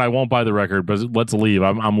 I won't buy the record, but let's leave.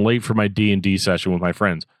 I'm late for my D&D session with my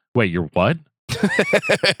friends. Wait, you're what?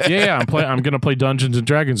 yeah, I'm gonna play Dungeons and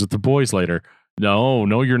Dragons with the boys later. No,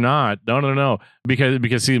 you're not. No.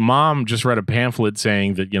 Because see, mom just read a pamphlet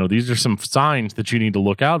saying that these are some signs that you need to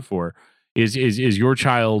look out for. Is your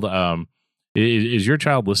child Is your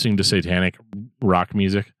child listening to satanic rock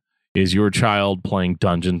music? Is your child playing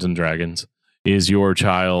Dungeons and Dragons? Is your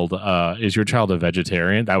child a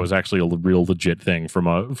vegetarian? That was actually a real legit thing from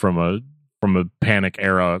a Panic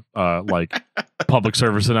era like public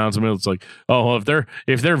service announcement. It's like, oh,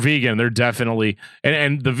 if they're vegan, they're definitely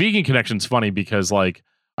and the vegan connection's funny because like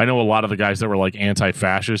I know a lot of the guys that were like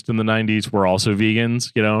anti-fascist in the 90s were also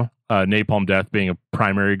vegans, you know, Napalm Death being a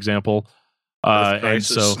primary example. And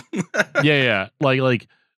so yeah, like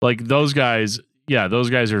those guys. Yeah, those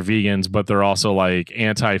guys are vegans, but they're also like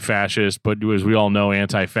anti-fascist. But as we all know,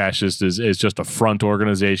 anti-fascist is just a front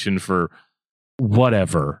organization for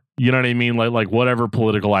whatever. You know what I mean? Like whatever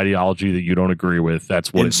political ideology that you don't agree with,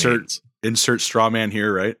 that's what it means. Insert straw man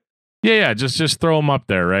here, right? Yeah, just throw them up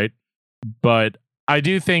there, right? But I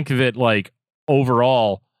do think that like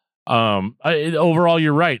overall,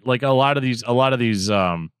 you're right. Like a lot of these,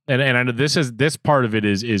 and I know this part of it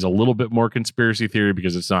is a little bit more conspiracy theory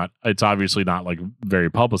because it's obviously not like very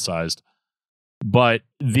publicized, but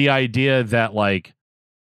the idea that like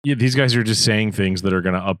these guys are just saying things that are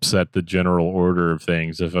going to upset the general order of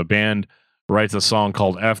things. If a band writes a song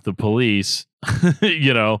called F the Police,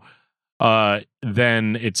 you know,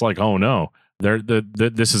 then it's like, oh no,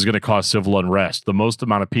 this is going to cause civil unrest. The most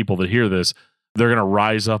amount of people that hear this, they're going to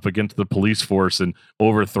rise up against the police force and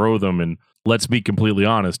overthrow them. And let's be completely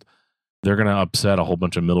honest, they're going to upset a whole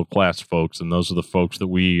bunch of middle class folks, and those are the folks that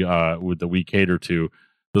we cater to,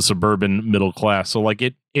 the suburban middle class. So like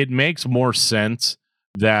it makes more sense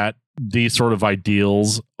that these sort of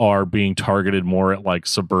ideals are being targeted more at like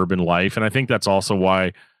suburban life, and I think that's also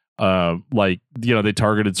why like you know they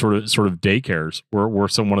targeted sort of daycares were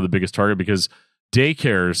one of the biggest target, because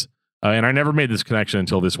daycares. And I never made this connection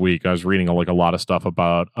until this week. I was reading like a lot of stuff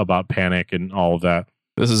about Panic and all of that.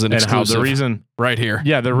 This is an exclusive. The reason right here.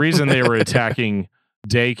 Yeah, the reason they were attacking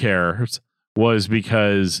daycares was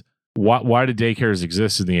because why did daycares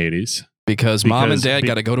exist in the 80s? Because mom and dad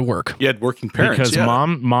got to go to work. You had working parents. Because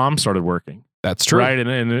mom started working. That's true. Right,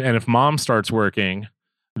 and if mom starts working,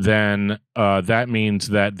 then that means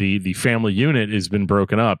that the family unit has been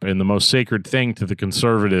broken up, and the most sacred thing to the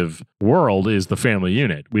conservative world is the family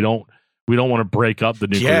unit. We don't want to break up the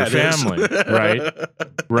nuclear family,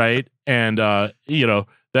 right? And you know,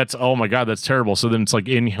 that's, oh my God, that's terrible. So then it's like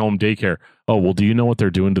in-home daycare. Oh well, do you know what they're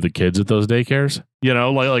doing to the kids at those daycares? You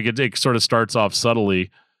know, like it sort of starts off subtly.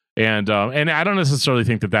 And I don't necessarily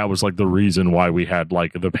think that was like the reason why we had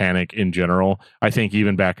like the Panic in general. I think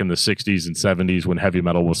even back in the 60s and 70s when heavy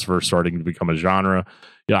metal was first starting to become a genre,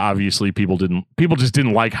 yeah, obviously people just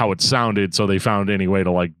didn't like how it sounded, so they found any way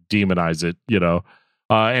to like demonize it, you know.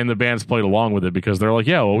 And the bands played along with it because they're like,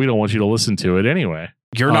 yeah, well, we don't want you to listen to it anyway.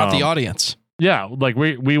 You're not the audience. Yeah, like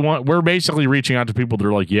we're basically reaching out to people that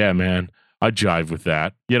are like, yeah, man, I jive with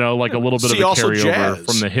that. You know, like a little bit of a carryover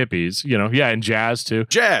from the hippies, you know. Yeah, and jazz too.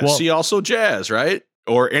 Jazz. Well, see also jazz, right?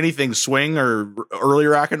 Or anything swing or early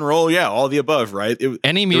rock and roll. Yeah, all the above, right?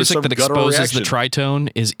 Any music that exposes the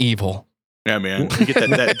tritone is evil. Yeah, man. You get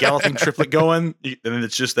that galloping triplet going, and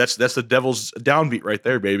it's just that's the devil's downbeat right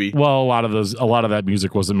there, baby. Well, a lot of that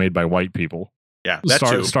music wasn't made by white people. Yeah,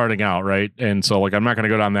 starting out, right? And so like I'm not going to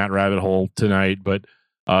go down that rabbit hole tonight, but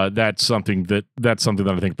that's something that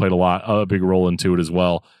I think played a big role into it as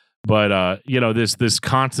well. But you know, this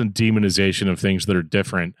constant demonization of things that are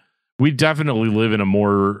different. We definitely live in a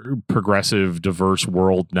more progressive, diverse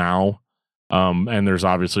world now. And there's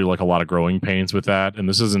obviously like a lot of growing pains with that. And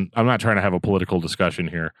I'm not trying to have a political discussion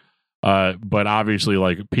here. But obviously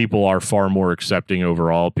like people are far more accepting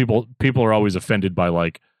overall. People are always offended by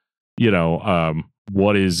like, you know,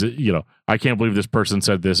 what is, you know, I can't believe this person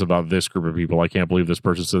said this about this group of people. I can't believe this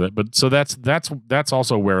person said that. But so that's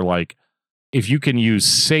also where like, if you can use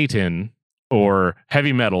Satan or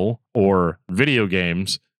heavy metal or video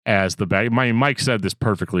games as the bag, Mike said this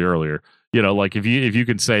perfectly earlier, you know, like if you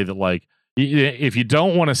can say that, like, if you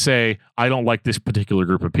don't want to say, I don't like this particular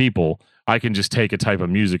group of people, I can just take a type of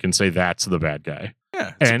music and say that's the bad guy.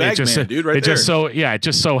 Yeah. And it just, man, dude, right it there. It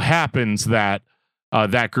just so happens that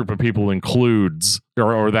that group of people includes,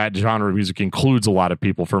 or that genre of music includes a lot of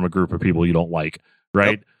people from a group of people you don't like,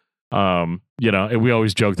 right? Yep. You know, and we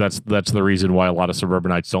always joke that's the reason why a lot of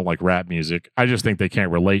suburbanites don't like rap music. I just think they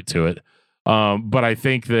can't relate to it. But I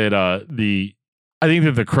think that the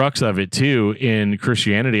crux of it too in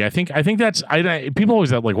Christianity, I think that's people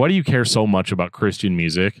always have like, why do you care so much about Christian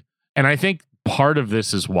music? And I think part of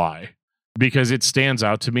this is why. Because it stands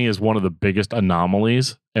out to me as one of the biggest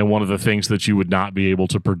anomalies and one of the things that you would not be able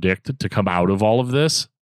to predict to come out of all of this,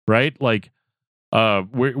 right? Like,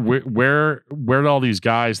 where did all these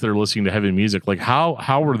guys that are listening to heavy music, like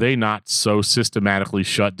how were they not so systematically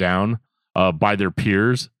shut down by their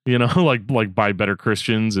peers, like by better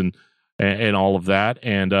Christians and all of that.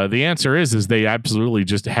 And the answer is they absolutely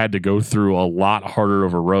just had to go through a lot harder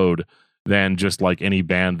of a road than just like any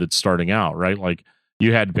band that's starting out, right? Like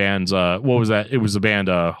you had bands, what was that? It was the band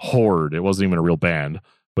Horde. It wasn't even a real band,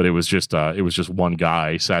 but it was just one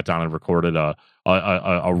guy sat down and recorded a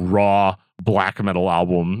raw black metal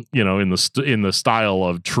album, in the style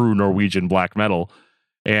of true Norwegian black metal.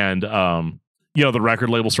 And the record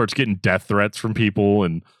label starts getting death threats from people,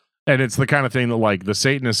 and it's the kind of thing that like the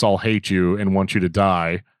Satanists all hate you and want you to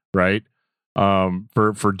die, right?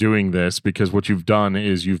 For doing this, because what you've done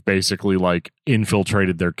is you've basically like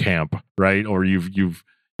infiltrated their camp, right? Or you've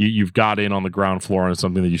got in on the ground floor on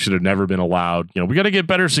something that you should have never been allowed. We got to get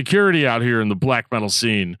better security out here in the black metal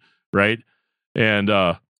scene, right? And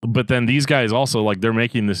but then these guys also like they're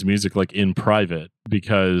making this music like in private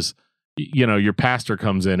because your pastor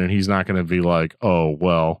comes in and he's not going to be like, oh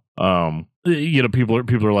well,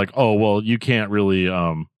 people are like, oh well, you can't really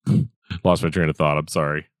lost my train of thought. I'm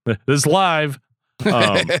sorry. This is live.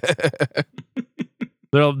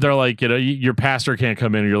 They're like, your pastor can't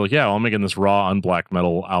come in and you're like, yeah, well, I'm making this raw on black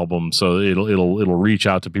metal album, so it'll reach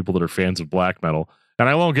out to people that are fans of black metal. And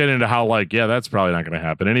I won't get into how like, yeah, that's probably not going to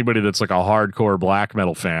happen. Anybody that's like a hardcore black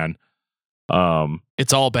metal fan,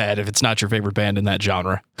 it's all bad if it's not your favorite band in that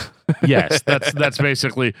genre. Yes, that's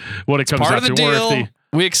basically what it comes part down of the to. deal.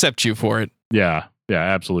 We accept you for it. Yeah,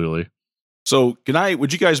 absolutely. So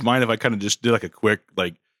would you guys mind if I kind of just did like a quick,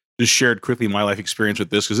 like just shared quickly my life experience with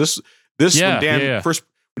this? Because this when Dan when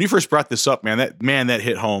you first brought this up, that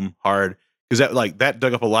hit home hard. Because that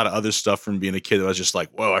dug up a lot of other stuff from being a kid. I was just like,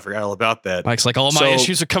 whoa, I forgot all about that. Mike's like, all my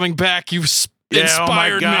issues are coming back. You've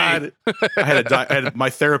inspired me. I had my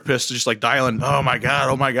therapist just like dialing, oh my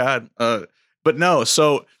God. But no,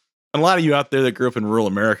 so a lot of you out there that grew up in rural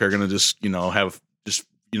America are going to just, have just,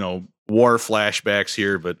 war flashbacks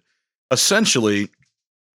here. But essentially,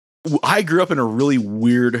 I grew up in a really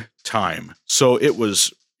weird time. So it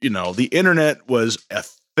was, the internet was a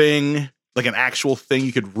thing, like an actual thing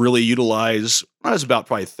you could really utilize. I was about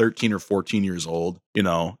probably 13 or 14 years old,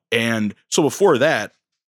 and so before that,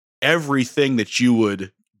 everything that you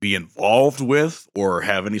would be involved with or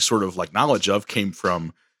have any sort of like knowledge of came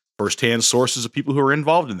from firsthand sources of people who were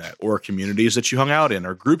involved in that, or communities that you hung out in,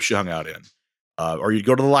 or groups you hung out in, or you'd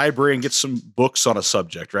go to the library and get some books on a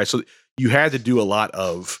subject, right? So you had to do a lot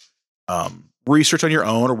of research on your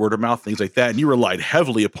own or word of mouth, things like that, and you relied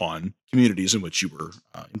heavily upon communities in which you were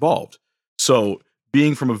involved. So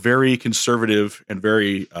being from a very conservative and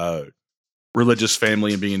very religious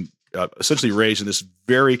family and being essentially raised in this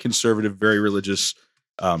very conservative, very religious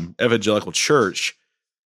evangelical church,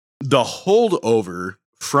 the holdover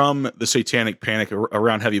from the satanic panic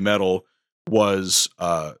around heavy metal was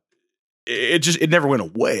it never went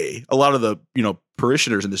away. A lot of the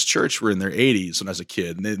parishioners in this church were in their 80s when I was a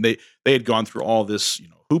kid, and they had gone through all this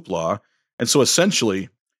hoopla, and so essentially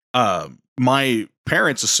my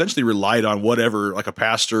parents essentially relied on whatever like a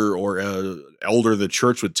pastor or elder of the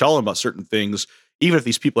church would tell them about certain things, even if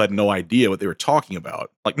these people had no idea what they were talking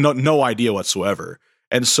about, like no idea whatsoever.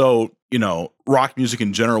 And so, rock music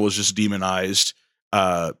in general was just demonized.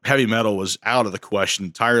 Heavy metal was out of the question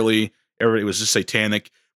entirely. Everybody was just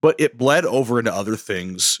satanic, but it bled over into other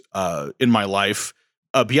things in my life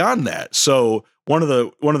beyond that. So one of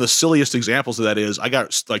the silliest examples of that is I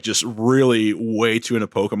got like just really way too into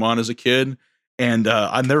Pokemon as a kid. And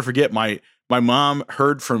I'll never forget my mom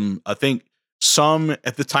heard from, I think, some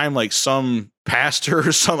at the time, like some pastor or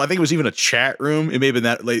I think it was even a chat room. It may have been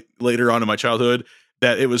that later on in my childhood,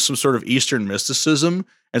 that it was some sort of Eastern mysticism.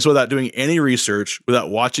 And so without doing any research, without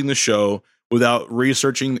watching the show, without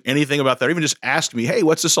researching anything about that, or even just asked me, hey,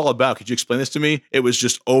 what's this all about? Could you explain this to me? It was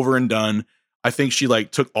just over and done. I think she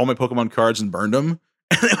like took all my Pokemon cards and burned them.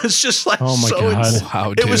 And it was just like, oh my God.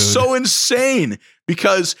 Wow, it was so insane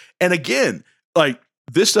because, and again, like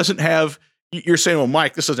this doesn't have, you're saying, well,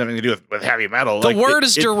 Mike, this doesn't have anything to do with heavy metal. The word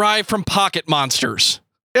is derived from pocket monsters.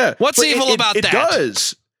 Yeah. What's evil about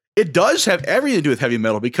that? It does have everything to do with heavy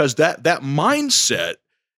metal because that mindset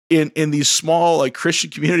in these small like Christian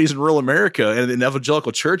communities in rural America and in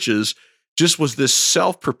evangelical churches just was this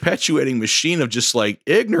self-perpetuating machine of just like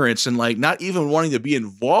ignorance and like not even wanting to be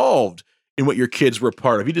involved in what your kids were a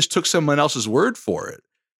part of. You just took someone else's word for it.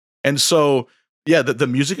 And so, yeah, the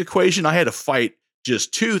music equation, I had to fight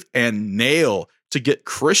just tooth and nail to get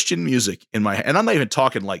Christian music in my, and I'm not even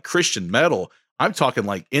talking like Christian metal. I'm talking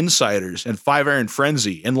like Insiders and Five Iron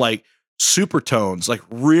Frenzy and like Supertones, like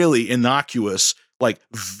really innocuous, like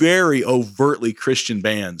very overtly Christian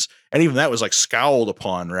bands. And even that was like scowled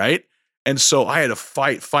upon, right? And so I had to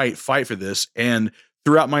fight for this. And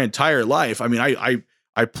throughout my entire life. I mean,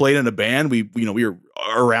 I played in a band. We were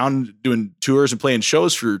around doing tours and playing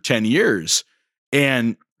shows for 10 years.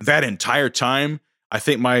 And that entire time, I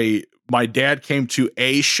think my dad came to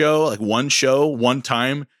a show, like one show, one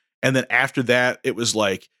time. And then after that, it was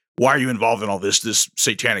like, why are you involved in all this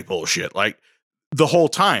satanic bullshit? Like the whole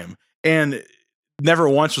time. And never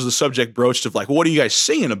once was the subject broached of like, what are you guys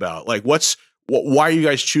singing about? Like, why are you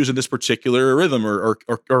guys choosing this particular rhythm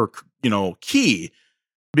or key?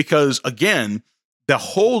 Because again, the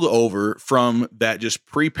holdover from that just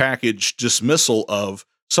prepackaged dismissal of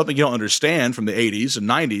something you don't understand from the 80s and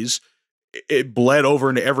 90s, it bled over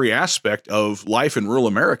into every aspect of life in rural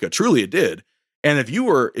America. Truly, it did. And if you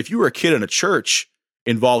were a kid in a church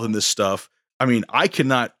involved in this stuff, I mean, I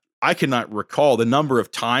cannot recall the number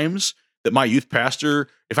of times that my youth pastor,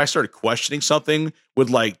 if I started questioning something, would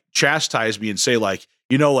like chastise me and say like,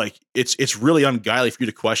 like it's really ungodly for you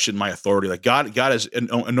to question my authority. Like God has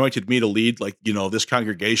anointed me to lead like, this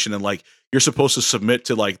congregation, and like, you're supposed to submit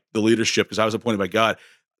to like the leadership because I was appointed by God.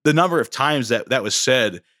 The number of times that was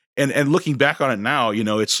said, and looking back on it now,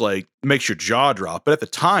 it's like makes your jaw drop. But at the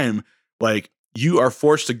time, like, you are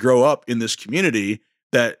forced to grow up in this community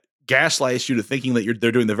that gaslights you to thinking that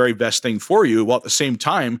they're doing the very best thing for you, while at the same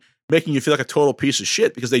time making you feel like a total piece of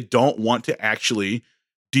shit because they don't want to actually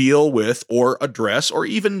deal with or address or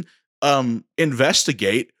even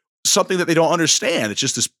investigate something that they don't understand. It's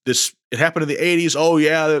just this. It happened in the 80s. Oh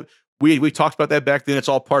yeah, we talked about that back then. It's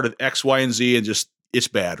all part of X, Y, and Z, and just it's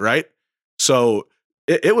bad, right? So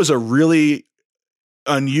it was a really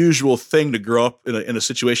unusual thing to grow up in a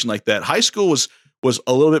situation like that. High school was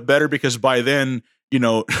a little bit better because by then,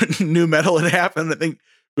 new metal had happened. I think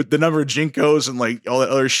with the number of Jinkos and like all that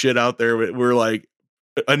other shit out there were like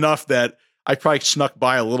enough that I probably snuck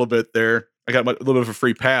by a little bit there. I got a little bit of a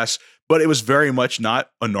free pass, but it was very much not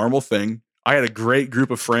a normal thing. I had a great group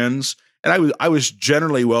of friends, and I was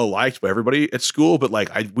generally well liked by everybody at school, but like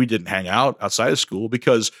we didn't hang out outside of school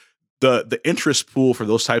because the interest pool for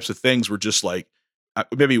those types of things were just like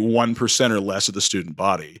maybe 1% or less of the student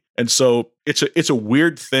body. And so it's a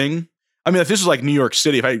weird thing. I mean, if this was like New York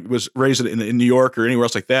City, if I was raised in New York or anywhere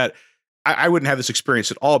else like that, I wouldn't have this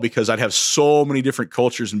experience at all because I'd have so many different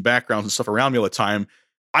cultures and backgrounds and stuff around me all the time.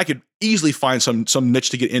 I could easily find some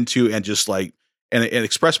niche to get into and just like, and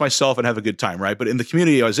express myself and have a good time. Right. But in the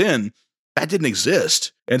community I was in, that didn't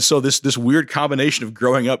exist. And so this weird combination of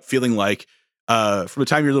growing up feeling like, from the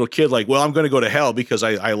time you're a little kid, like, well, I'm going to go to hell because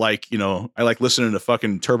I like listening to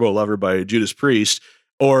fucking Turbo Lover by Judas Priest,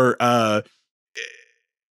 or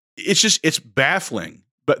it's baffling.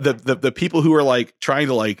 But the people who are like trying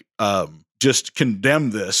to like just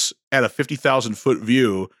condemn this at a 50,000 foot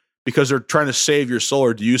view because they're trying to save your soul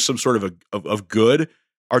or to use some sort of good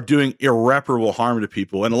are doing irreparable harm to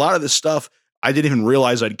people. And a lot of this stuff I didn't even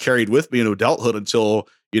realize I'd carried with me into adulthood until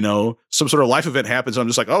some sort of life event happens. I'm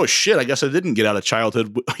just like, oh shit, I guess I didn't get out of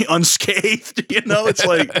childhood unscathed. It's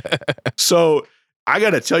like, so I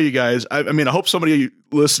got to tell you guys, I mean, I hope somebody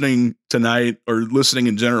listening tonight or listening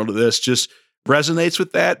in general to this just resonates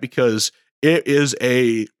with that, because it is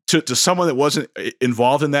to someone that wasn't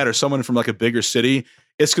involved in that or someone from like a bigger city,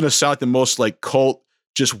 it's going to sound like the most like cult,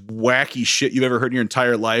 just wacky shit you've ever heard in your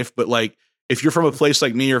entire life. But like, if you're from a place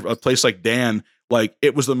like me or a place like Dan, like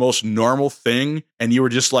it was the most normal thing. And you were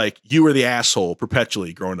just like, you were the asshole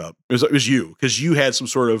perpetually growing up. It was you, because you had some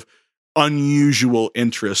sort of unusual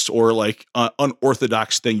interest or like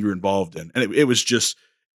unorthodox thing you were involved in. And it was just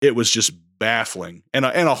baffling and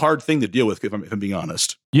a hard thing to deal with, if I'm being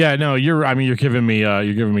honest. Yeah, no, you're giving me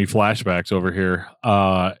flashbacks over here.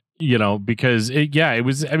 Because it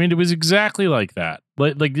was exactly like that.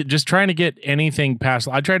 Like just trying to get anything past.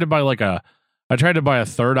 I tried to buy a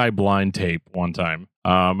Third Eye Blind tape one time.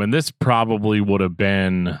 And this probably would have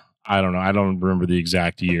been, I don't know, I don't remember the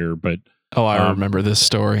exact year, but I remember this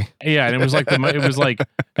story. Yeah, and it was like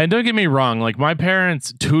and don't get me wrong, like my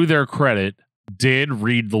parents, to their credit, did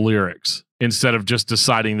read the lyrics instead of just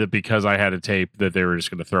deciding that because I had a tape that they were just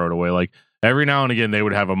going to throw it away. Like every now and again, they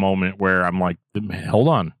would have a moment where I'm like, hold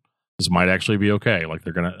on, this might actually be okay. Like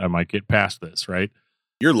I might get past this, right?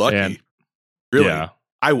 You're lucky. And, really? Yeah.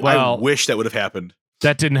 I wish that would have happened.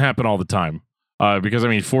 That didn't happen all the time. Because I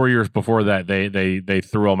mean, 4 years before that, they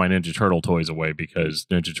threw all my Ninja Turtle toys away because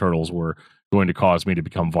Ninja Turtles were going to cause me to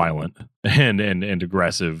become violent and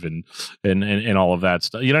aggressive and all of that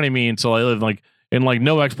stuff. You know what I mean? So I live like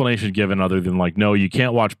no explanation given other than like, no, you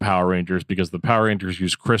can't watch Power Rangers because the Power Rangers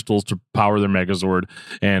use crystals to power their Megazord,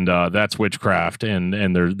 and that's witchcraft,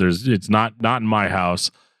 and there's it's not in my house,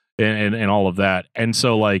 and all of that. And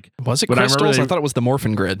so like, was it crystals? I thought it was the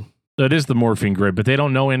Morphin Grid. That is the morphine grid, but they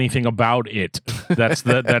don't know anything about it. That's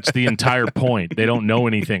the entire point. They don't know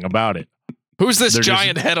anything about it. Who's this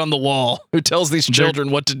giant head on the wall who tells these children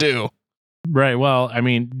what to do? Right. Well, I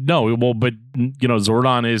mean, no. Well, but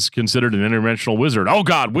Zordon is considered an interdimensional wizard. Oh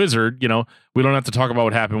God, wizard. We don't have to talk about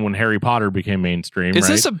what happened when Harry Potter became mainstream. Is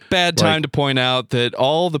this a bad time to point out that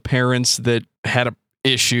all the parents that had a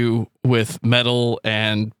issue with metal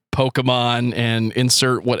and Pokemon and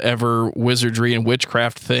insert whatever wizardry and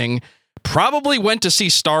witchcraft thing probably went to see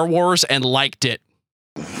Star Wars and liked it?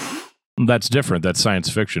 That's different. That's science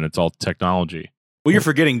fiction. It's all technology. Well, you're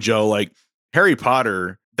forgetting, Joe, like Harry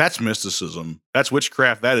Potter, that's mysticism. That's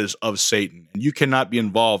witchcraft. That is of Satan. And you cannot be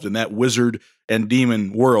involved in that wizard and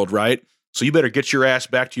demon world, right? So you better get your ass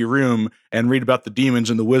back to your room and read about the demons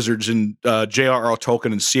and the wizards and J.R.R.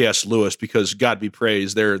 Tolkien and C.S. Lewis, because God be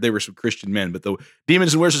praised, they were some Christian men. But the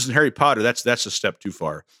demons and wizards in Harry Potter, that's a step too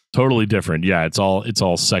far. Totally different. Yeah, it's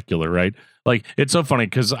all secular, right? Like, it's so funny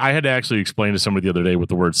because I had to actually explain to somebody the other day what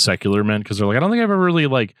the word secular meant, because they're like, I don't think I've ever really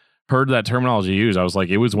heard that terminology used. I was like,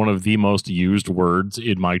 it was one of the most used words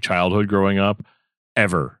in my childhood growing up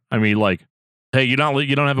ever. I mean, like, hey, you don't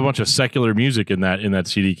have a bunch of secular music in that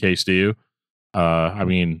CD case, do you? I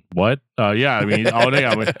mean, what? Yeah, I mean,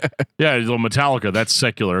 yeah, Metallica, that's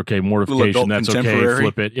secular. Okay, Mortification, that's okay,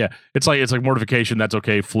 flip it. Yeah, it's like Mortification, that's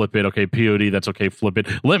okay, flip it. Okay, POD, that's okay, flip it.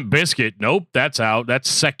 Limp Bizkit, nope, that's out. That's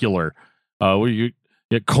secular.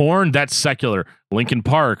 Korn, that's secular. Linkin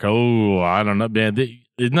Park, oh, I don't know, man.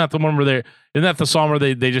 Isn't that the one where isn't that the song where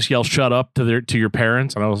they just yell "shut up" to your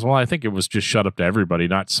parents? And I was, well, I think it was just "shut up" to everybody,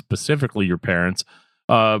 not specifically your parents.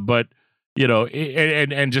 But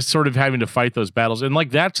and just sort of having to fight those battles, and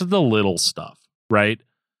like that's the little stuff, right?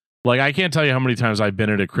 Like, I can't tell you how many times I've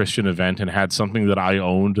been at a Christian event and had something that I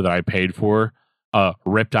owned that I paid for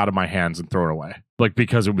ripped out of my hands and thrown away, like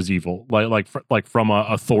because it was evil, like from a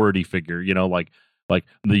authority figure, like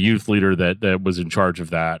the youth leader that was in charge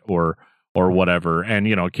of that, or whatever. And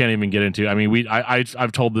can't even get into, I mean,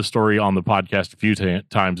 I've told this story on the podcast a few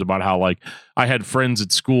times about how, like, I had friends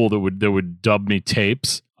at school that would dub me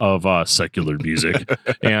tapes of secular music,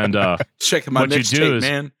 and check my mixtape,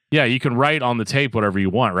 man. Yeah, you can write on the tape whatever you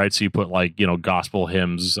want, right? So you put like gospel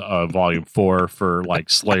hymns, volume 4 for like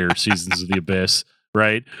Slayer, Seasons of the Abyss,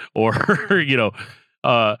 right? Or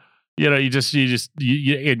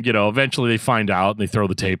eventually they find out and they throw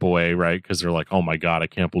the tape away, right? Because they're like, oh my God, I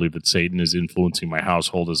can't believe that Satan is influencing my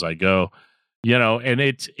household as I go. And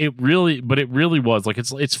it really was like,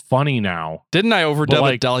 it's funny now. Didn't I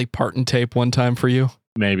overdub a Dolly Parton tape one time for you?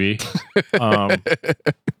 Maybe.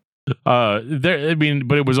 I mean,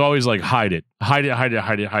 but it was always like, hide it.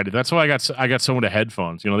 That's why I got so into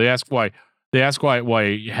headphones. They ask why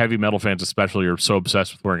heavy metal fans especially are so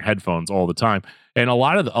obsessed with wearing headphones all the time. And a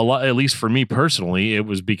lot, at least for me personally, it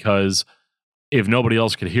was because if nobody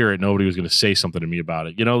else could hear it, nobody was going to say something to me about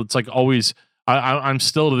it. It's like always, I'm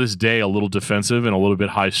still to this day a little defensive and a little bit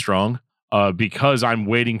high strung because I'm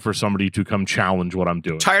waiting for somebody to come challenge what I'm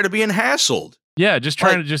doing. Tired of being hassled. Yeah, just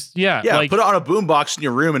trying to like, put it on a boombox in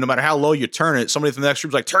your room, and no matter how low you turn it, somebody from the next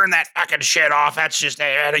room's like, turn that fucking shit off. That's just, you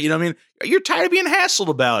know what I mean? You're tired of being hassled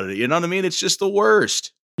about it. You know what I mean? It's just the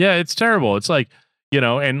worst. Yeah, it's terrible. It's like,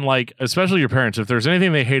 and like, especially your parents, if there's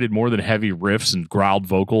anything they hated more than heavy riffs and growled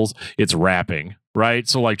vocals, it's rapping, right?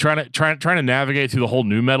 So like trying to navigate through the whole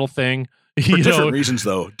nu metal thing. For different reasons,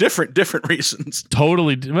 though. Different reasons.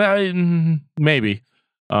 Totally. Maybe.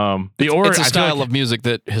 It's a style of music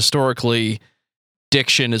that historically,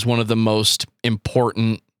 diction is one of the most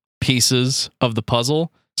important pieces of the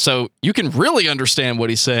puzzle. So you can really understand what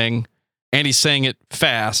he's saying, and he's saying it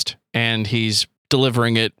fast, and he's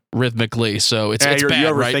delivering it rhythmically. So it's bad, you're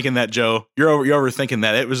right? Overthinking that, Joe. You're overthinking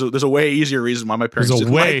that. There's a way easier reason why my parents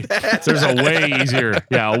didn't like that. There's a way easier.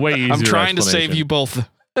 Yeah, a way easier. I'm trying to save you both.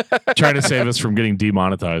 Trying to save us from getting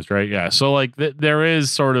demonetized, right? Yeah. So like there is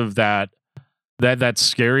sort of that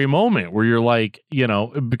scary moment where you're like,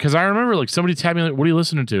 because I remember like somebody tapped me like, what are you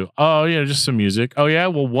listening to? Oh yeah, just some music. Oh yeah,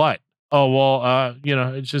 well what? Oh well,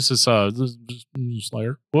 it's just this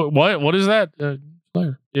Slayer. What is that?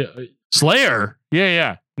 Slayer. Yeah, Slayer.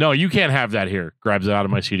 Yeah. No, you can't have that here. Grabs it out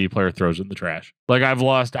of my CD player, throws it in the trash. Like I've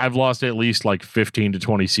lost at least like 15 to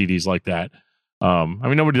 20 CDs like that. I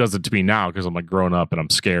mean, nobody does it to me now because I'm like grown up and I'm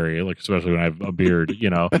scary, like especially when I have a beard,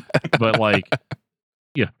 But like,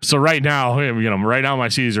 yeah. So right now, my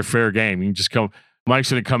CDs are fair game. You can just come. Mike's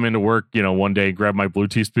gonna come into work, one day, grab my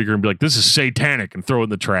Bluetooth speaker and be like, "This is satanic," and throw it in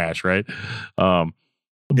the trash, right? But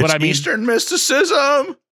I mean, Eastern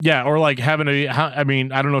mysticism. Yeah, or like I don't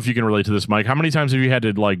know if you can relate to this, Mike. How many times have you had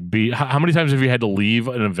to how many times have you had to leave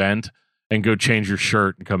an event and go change your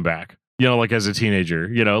shirt and come back? you know, like as a teenager,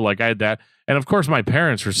 you know, like I had that. And of course my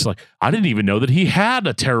parents were just like, I didn't even know that he had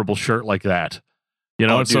a terrible shirt like that. You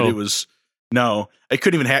know, Oh, dude, it was I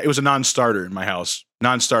couldn't even have. It was a non-starter in my house,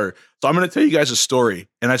 non-starter. So I'm going to tell you guys a story,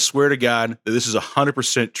 and I swear to God that this is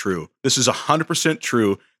 100% true. This is 100%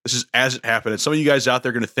 true. This is as it happened. And some of you guys out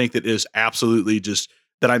there are going to think that it is absolutely just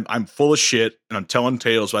that I'm full of shit and I'm telling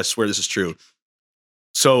tales, but I swear this is true.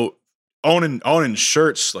 So owning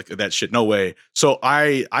shirts like that shit, no way. So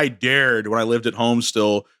I dared when I lived at home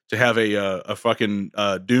still to have a fucking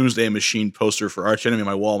Doomsday Machine poster for Arch Enemy on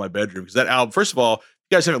my wall in my bedroom, because that album. First of all, if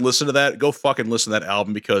you guys haven't listened to that, go fucking listen to that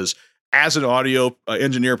album, because as an audio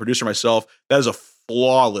engineer, producer myself, that is a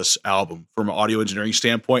flawless album from an audio engineering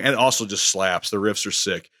standpoint, and it also just slaps. The riffs are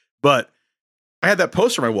sick. But I had that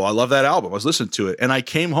poster on my wall. I love that album. I was listening to it, and I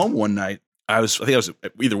came home one night. I think I was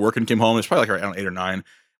either working, came home. It was probably like around 8 or 9.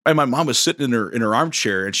 And my mom was sitting in her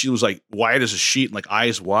armchair, and she was like white as a sheet, and like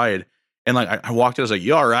eyes wide. And like I walked in, I was like,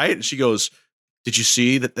 "You all right?" And she goes, "Did you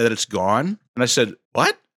see that it's gone?" And I said,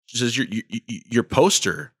 "What?" She says, "Your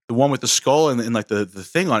poster, the one with the skull and like the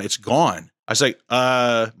thing on it, it's gone." I was like,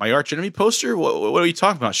 "My Arch Enemy poster? What are you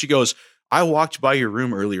talking about?" She goes, "I walked by your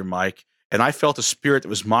room earlier, Mike, and I felt a spirit that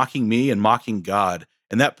was mocking me and mocking God.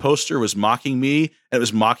 And that poster was mocking me and it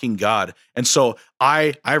was mocking God. And so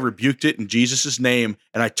I rebuked it in Jesus' name,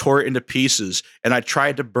 and I tore it into pieces, and I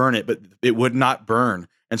tried to burn it, but it would not burn.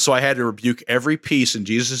 And so I had to rebuke every piece in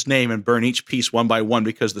Jesus' name and burn each piece one by one,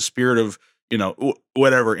 because the spirit of, you know,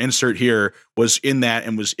 whatever, insert here, was in that,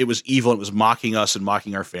 and it was evil. And it was mocking us and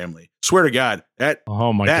mocking our family. Swear to God, that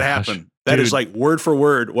happened. That is like word for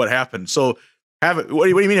word what happened. So what do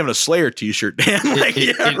you mean having a Slayer t-shirt, Dan? Like,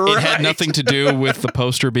 it had nothing to do with the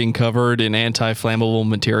poster being covered in anti-flammable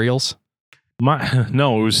materials.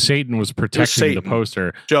 No, it was Satan was protecting the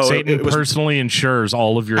poster. Joe, Satan personally insures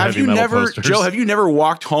all of your heavy metal posters. Joe, have you never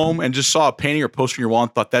walked home and just saw a painting or poster on your wall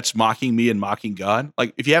and thought that's mocking me and mocking God?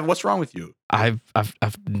 Like, if you have, what's wrong with you? I've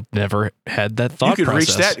never had that thought. You could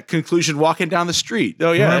process. reach that conclusion walking down the street.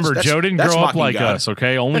 Oh yeah, remember, Joe didn't grow up like us.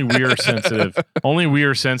 Okay, only we are sensitive. Only we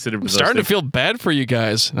are sensitive. I'm starting to feel bad for you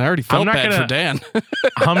guys. I already felt bad for Dan.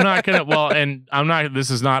 I'm not gonna. Well, and I'm not.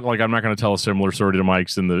 This is not like I'm not gonna tell a similar story to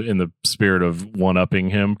Mike's in the spirit of one upping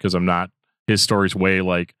him, because I'm not. His story's way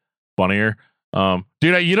like funnier.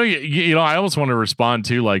 Dude, you know, I almost want to respond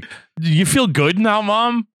to, like, do you feel good now,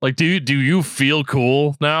 Mom? Like, do you feel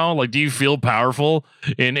cool now? Like, do you feel powerful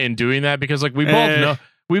in doing that? Because like we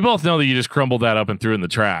both know that you just crumbled that up and threw it in the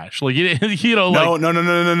trash. Like, you know, like,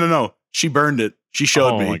 no. She burned it. She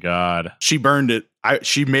showed me. Oh my God. She burned it.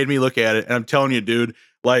 She made me look at it, and I'm telling you, dude,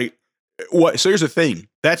 like, what? So here's the thing.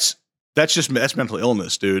 That's mental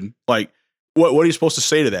illness, dude. Like, what are you supposed to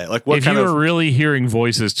say to that? Like, what if you were really hearing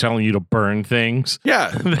voices telling you to burn things?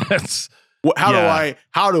 Yeah, that's how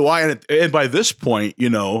do I? And by this point, you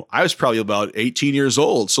know, I was probably about 18 years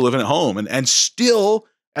old, still living at home, and still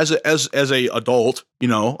as a adult, you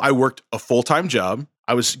know, I worked a full-time job.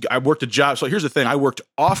 I worked a job. So here's the thing: I worked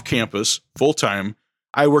off campus full time.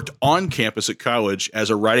 I worked on campus at college as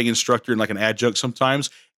a writing instructor and like an adjunct sometimes,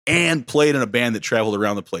 and played in a band that traveled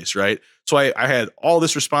around the place, right? So I had all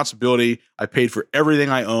this responsibility. I paid for everything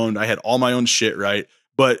I owned. I had all my own shit, right?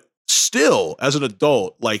 But still, as an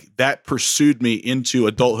adult, like, that pursued me into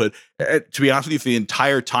adulthood. To be honest with you, for the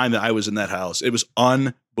entire time that I was in that house, it was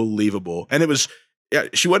unbelievable. And it was, yeah,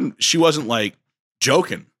 she wasn't like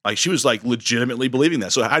joking. Like, she was like legitimately believing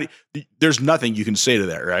that. So there's nothing you can say to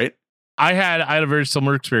that, right? I had a very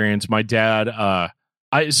similar experience. My dad,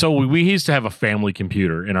 we used to have a family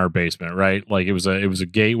computer in our basement, right? Like, it was a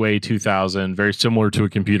Gateway 2000, very similar to a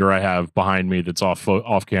computer I have behind me that's off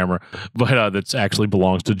camera, but that's actually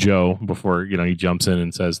belongs to Joe before, you know, he jumps in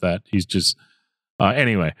and says that he's just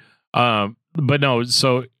anyway. But no,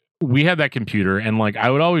 so we had that computer, and like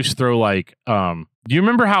I would always throw like do you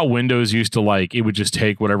remember how Windows used to, like, it would just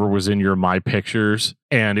take whatever was in your My Pictures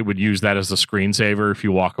and it would use that as a screensaver if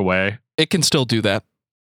you walk away? It can still do that.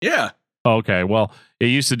 Yeah. Okay, well, it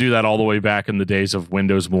used to do that all the way back in the days of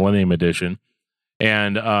Windows Millennium Edition.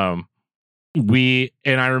 And I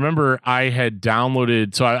remember I had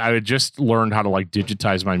downloaded, so I had just learned how to like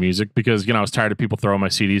digitize my music, because, you know, I was tired of people throwing my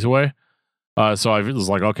CDs away. So I was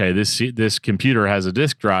like, okay, this computer has a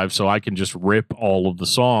disk drive, so I can just rip all of the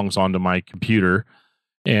songs onto my computer,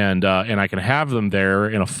 and I can have them there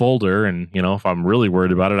in a folder. And, you know, if I'm really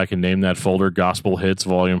worried about it, I can name that folder Gospel Hits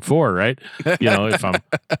Volume 4, right? You know, if I'm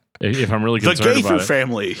really concerned about it.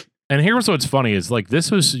 Family. And here's what's funny is, like,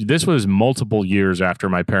 this was multiple years after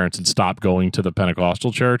my parents had stopped going to the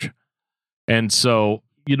Pentecostal church. And so,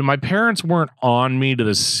 you know, my parents weren't on me to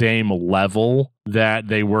the same level that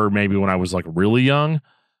they were maybe when I was like really young,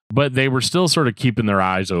 but they were still sort of keeping their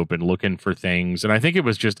eyes open, looking for things. And I think it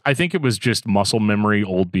was just muscle memory,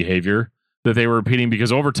 old behavior that they were repeating,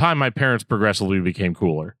 because over time my parents progressively became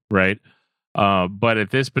cooler, right? But at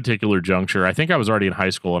this particular juncture, I think I was already in high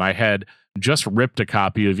school, and I had just ripped a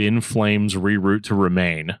copy of In Flames Reroute to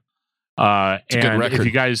Remain. It's a good record. If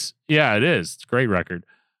you guys, yeah, it is. It's a great record.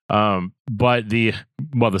 But the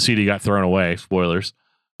CD got thrown away. Spoilers.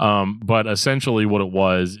 But essentially, what it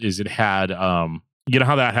was is it had, you know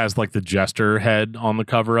how that has like the Jester head on the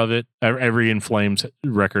cover of it. Every In Flames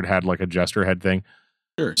record had like a Jester head thing.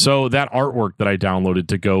 Sure. So that artwork that I downloaded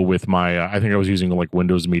to go with my, I think I was using like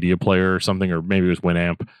Windows Media Player or something, or maybe it was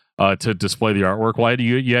Winamp, to display the artwork. Well,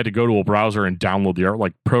 you had to go to a browser and download the art.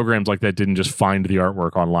 Like programs like that didn't just find the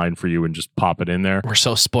artwork online for you and just pop it in there. We're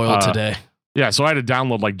so spoiled today. Yeah, so I had to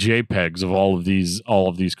download like JPEGs of all of these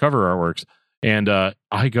cover artworks, and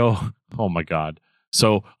I go, oh my god!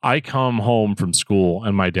 So I come home from school,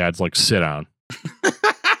 and my dad's like, sit down,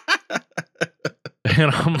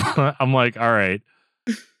 and I'm like, all right.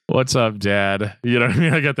 What's up, Dad? You know what I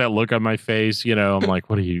mean? I got that look on my face. You know, I'm like,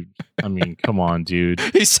 what are you? I mean, come on, dude.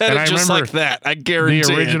 He said And it I just remember like that. I guarantee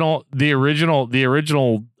the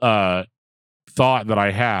original thought that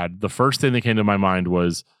I had. The first thing that came to my mind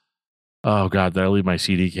was, oh God, did I leave my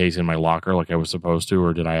CD case in my locker like I was supposed to,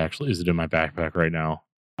 or did I actually? Is it in my backpack right now?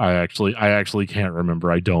 I actually can't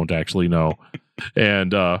remember. I don't actually know.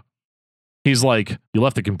 And he's like, you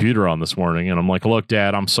left the computer on this morning. And I'm like, look,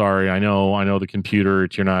 Dad, I'm sorry. I know the computer,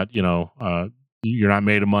 you're not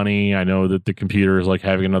made of money. I know that the computer is like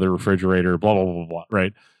having another refrigerator, blah, blah, blah, blah.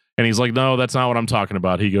 Right. And he's like, no, that's not what I'm talking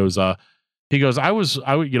about. He goes,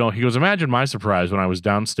 imagine my surprise when I was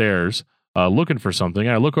downstairs looking for something.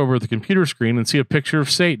 I look over at the computer screen and see a picture of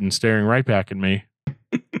Satan staring right back at me.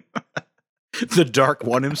 The Dark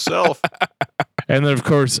One himself. And then, of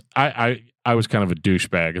course, I was kind of a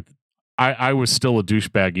douchebag. I was still a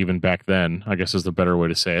douchebag even back then, I guess is the better way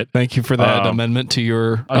to say it. Thank you for that amendment to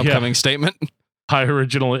your upcoming statement. I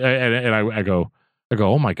originally, and I go,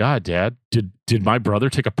 oh my God, Dad, did my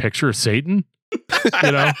brother take a picture of Satan?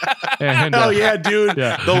 You know? And, oh yeah, dude.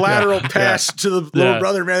 Yeah, the lateral pass to the little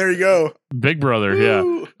brother, man. There you go. Big brother,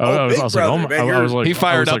 yeah. I was like, he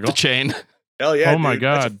fired up the chain. Hell yeah. Oh my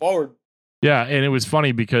God. Forward. Yeah, and it was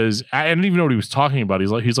funny because I didn't even know what he was talking about.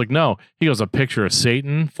 He's like, no. He goes, a picture of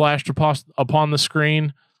Satan flashed upon the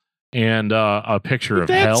screen, and a picture of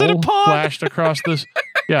hell flashed across this.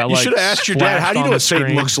 Yeah, you should have asked your dad. How do you know what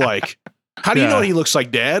Satan looks like? How do you know what he looks like,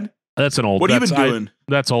 Dad? That's an old. What have you been doing?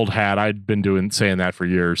 That's old hat. I'd been saying that for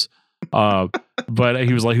years. But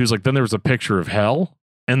he was like, then there was a picture of hell,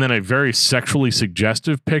 and then a very sexually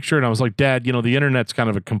suggestive picture, and I was like, Dad, the internet's kind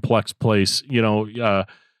of a complex place.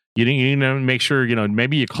 You need to make sure,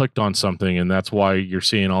 maybe you clicked on something and that's why you're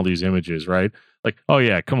seeing all these images, right? Like, oh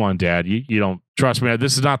yeah, come on, Dad. You don't trust me.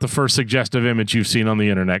 This is not the first suggestive image you've seen on the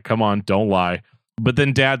internet. Come on, don't lie. But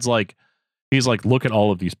then Dad's like, he's like, look at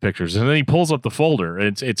all of these pictures. And then he pulls up the folder.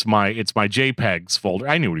 It's my JPEGs folder.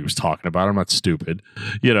 I knew what he was talking about. I'm not stupid,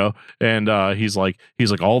 And he's like,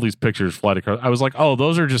 all these pictures flight across. I was like, oh,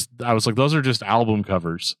 those are just album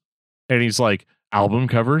covers. And he's like, album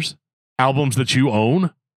covers? Albums that you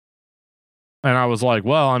own? And I was like,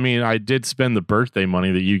 well, I mean, I did spend the birthday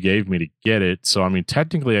money that you gave me to get it. So, I mean,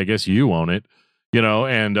 technically, I guess you own it,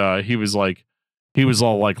 And he was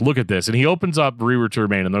all like, look at this. And he opens up Reroute to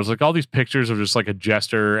Remain. And there's like all these pictures of just like a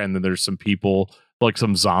jester. And then there's some people, like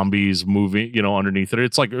some zombies moving, underneath it.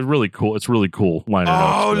 It's like really cool. It's really cool liner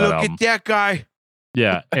notes. Oh, look at that guy.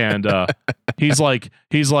 Yeah. And he's like,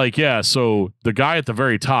 yeah. So the guy at the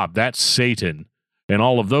very top, that's Satan. And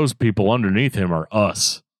all of those people underneath him are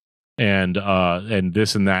us. And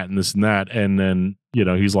this and that and this and that. And then,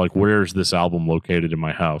 he's like, where's this album located in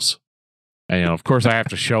my house? And, of course I have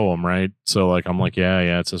to show him, right? So like, I'm like,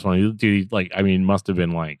 yeah, it's this one. Dude, like, I mean, must have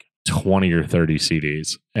been like 20 or 30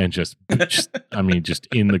 CDs and just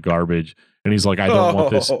in the garbage. And he's like, I don't want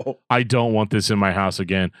this. I don't want this in my house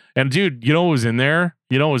again. And dude, what was in there?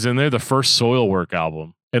 What was in there? The first Soilwork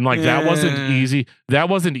album. And like, that wasn't easy. That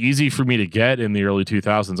wasn't easy for me to get in the early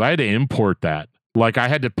 2000s. I had to import that. Like I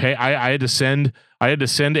had to pay, I had to send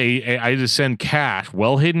cash,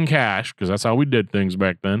 well-hidden cash, because that's how we did things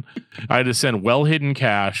back then. I had to send well-hidden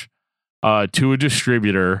cash to a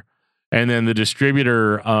distributor, and then the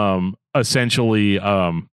distributor essentially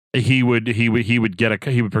he would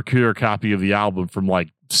procure a copy of the album from like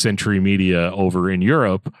Century Media over in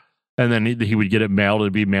Europe, and then he would get it mailed.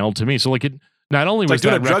 It'd be mailed to me. So like it. Not only was like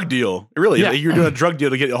doing a drug deal, really, you're doing a drug deal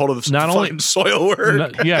to get a hold of the fucking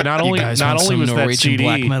Soilwork. Not only was Norwegian that CD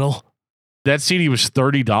black metal. That CD was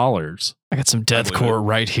 $30. I got some deathcore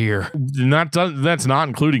right here. That's not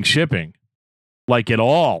including shipping, like at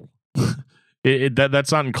all.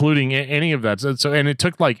 That's not including any of that. So, and it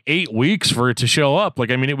took like 8 weeks for it to show up.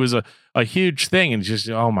 Like, I mean, it was a huge thing, and just,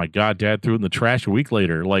 oh my God, Dad threw it in the trash a week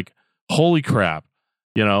later. Like, holy crap,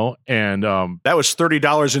 you know? And that was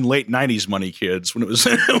 $30 in late '90s money, kids, when it was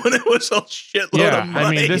when it was a shitload of money.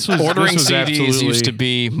 I mean, this was ordering this was CDs absolutely, used to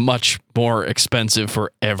be much more expensive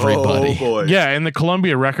for everybody. Oh boy. yeah, and the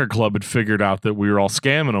Columbia Record Club had figured out that we were all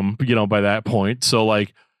scamming them, you know, by that point. So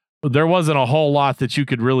like, there wasn't a whole lot that you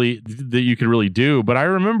could really do. But I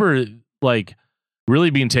remember like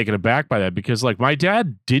really being taken aback by that, because like my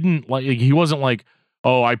dad didn't like, he wasn't like,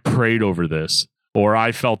 oh, I prayed over this, or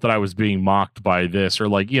I felt that I was being mocked by this, or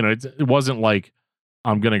like, you know, it wasn't like,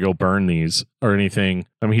 I'm going to go burn these or anything.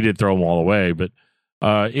 I mean, he did throw them all away, but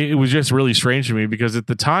it was just really strange to me, because at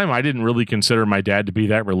the time I didn't really consider my dad to be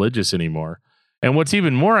that religious anymore. And what's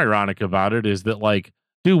even more ironic about it is that, like,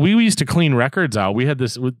 dude, we used to clean records out. We had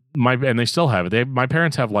this with and they still have it. My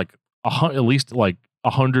parents have like at least like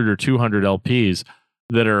 100 or 200 LPs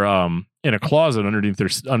that are in a closet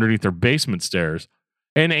underneath their basement stairs.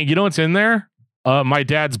 And you know what's in there? My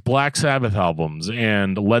dad's Black Sabbath albums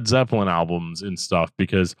and Led Zeppelin albums and stuff,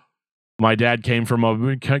 because my dad came from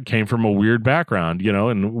a weird background, you know,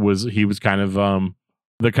 and he was kind of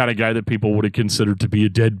the kind of guy that people would have considered to be a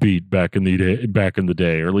deadbeat back in the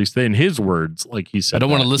day, or at least in his words, like he said. I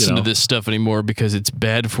don't want to listen you know? to this stuff anymore because it's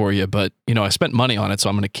bad for you, but you know, I spent money on it, so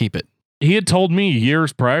I'm going to keep it. He had told me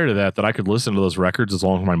years prior to that I could listen to those records as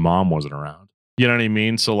long as my mom wasn't around. You know what I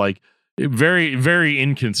mean? So like, very, very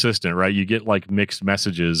inconsistent, right? You get like mixed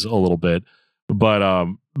messages a little bit, but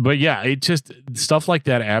yeah, it just, stuff like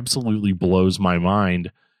that absolutely blows my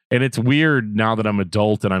mind. And it's weird now that I'm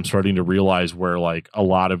adult and I'm starting to realize where like a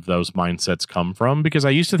lot of those mindsets come from, because I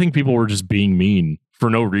used to think people were just being mean for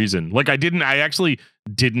no reason. Like I actually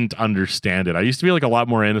didn't understand it. I used to be like a lot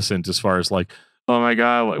more innocent as far as like, oh my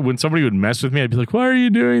God, when somebody would mess with me, I'd be like, why are you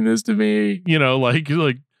doing this to me? You know, like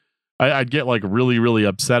I'd get like really, really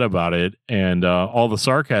upset about it. And all the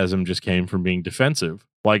sarcasm just came from being defensive.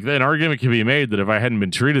 Like, an argument can be made that if I hadn't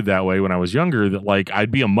been treated that way when I was younger, that like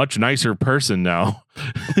I'd be a much nicer person now.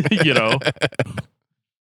 You know,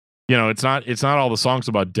 it's not all the songs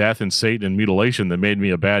about death and Satan and mutilation that made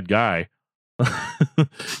me a bad guy.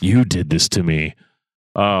 You did this to me.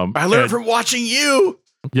 I learned from watching you.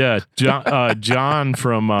 Yeah, John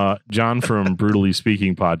from Brutally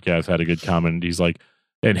Speaking podcast had a good comment. He's like,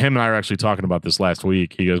 and him and I are actually talking about this last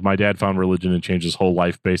week. He goes, my dad found religion and changed his whole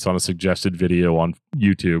life based on a suggested video on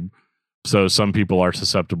YouTube. So some people are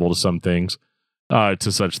susceptible to some things, to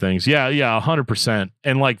such things. Yeah, 100%.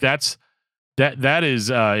 And like that is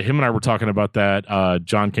him and I were talking about that.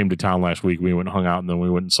 John came to town last week. We went and hung out, and then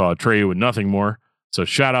we went and saw Atreyu and Nothing More. So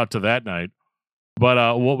shout out to that night.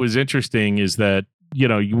 But what was interesting is that, you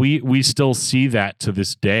know, we still see that to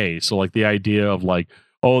this day. So like the idea of like,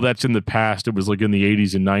 oh, that's in the past. It was like in the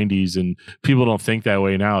 80s and 90s, and people don't think that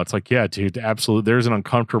way now. It's like, yeah, dude, absolutely. There's an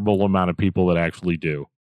uncomfortable amount of people that actually do.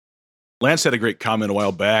 Lance had a great comment a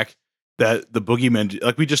while back that the boogeyman,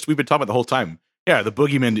 like we've been talking about the whole time. Yeah, the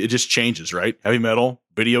boogeyman, it just changes, right? Heavy metal,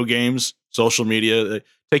 video games, social media,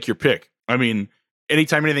 take your pick. I mean,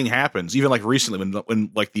 anytime anything happens, even like recently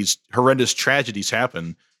when like these horrendous tragedies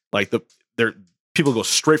happen, like people go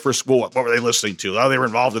straight for school. What were they listening to? Oh, they were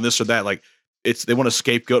involved in this or that. Like, they want to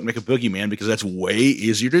scapegoat and make a boogeyman because that's way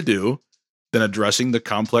easier to do than addressing the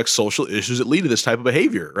complex social issues that lead to this type of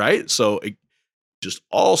behavior, right? So it just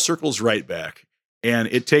all circles right back, and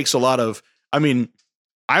it takes a lot of. I mean,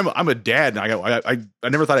 I'm a dad, and I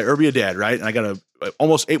never thought I'd ever be a dad, right? And I got a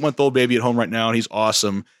almost 8-month-old baby at home right now, and he's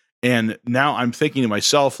awesome. And now I'm thinking to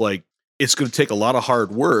myself, like, it's going to take a lot of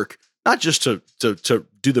hard work, not just to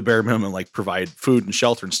do the bare minimum, like provide food and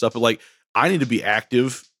shelter and stuff, but like I need to be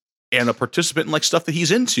active and a participant in like stuff that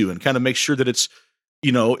he's into, and kind of make sure that it's,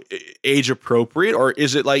 you know, age appropriate, or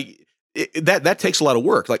is it like that takes a lot of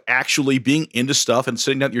work, like actually being into stuff and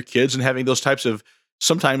sitting down with your kids and having those types of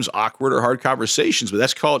sometimes awkward or hard conversations. But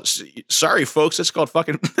that's called, sorry folks, that's called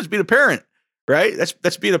that's being a parent, right?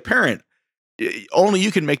 That's being a parent. Only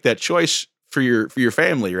you can make that choice for your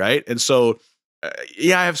family, right? And so,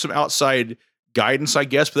 yeah, I have some outside guidance, I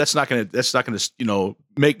guess, but that's not gonna you know,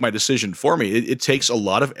 make my decision for me. It takes a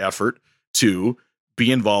lot of effort to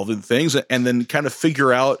be involved in things and then kind of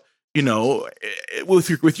figure out, you know, with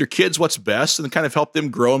your kids what's best, and kind of help them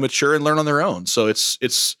grow and mature and learn on their own. So it's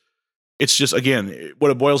just, again,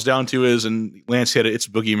 what it boils down to is, and Lance hit it, it's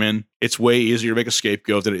boogeyman. It's way easier to make a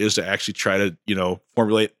scapegoat than it is to actually try to, you know,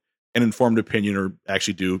 formulate an informed opinion or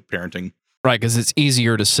actually do parenting. Right, because it's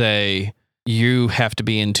easier to say, you have to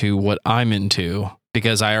be into what I'm into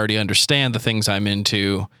because I already understand the things I'm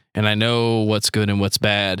into and I know what's good and what's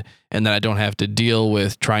bad. And then I don't have to deal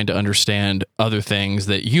with trying to understand other things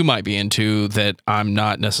that you might be into that I'm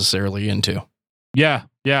not necessarily into. Yeah.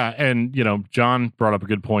 Yeah. And, John brought up a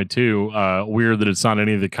good point too. Weird that it's not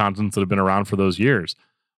any of the contents that have been around for those years.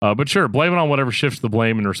 But sure, blame it on whatever shifts the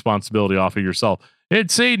blame and responsibility off of yourself.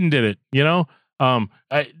 Satan did it,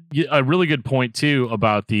 a really good point too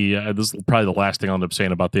about the, this is probably the last thing I'll end up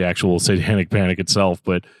saying about the actual satanic panic itself.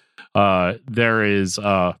 But there is,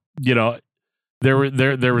 there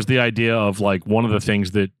was the idea of like one of the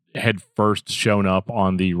things that had first shown up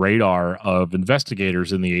on the radar of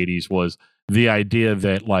investigators in the 80s was the idea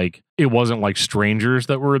that like it wasn't like strangers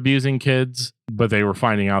that were abusing kids, but they were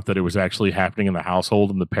finding out that it was actually happening in the household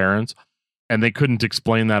and the parents, and they couldn't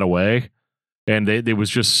explain that away. And it was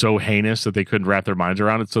just so heinous that they couldn't wrap their minds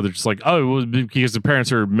around it. So they're just like, oh, it was because the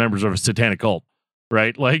parents are members of a satanic cult,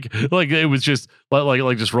 right? Like it was just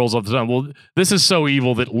like just rolls off the tongue. Well, this is so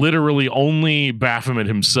evil that literally only Baphomet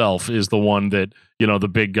himself is the one that, the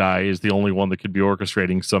big guy is the only one that could be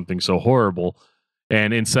orchestrating something so horrible.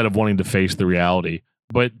 And instead of wanting to face the reality.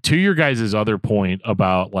 But to your guys' other point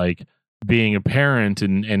about like being a parent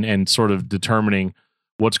and sort of determining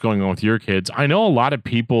what's going on with your kids, I know a lot of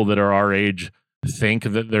people that are our age think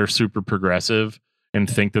that they're super progressive and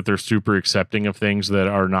think that they're super accepting of things that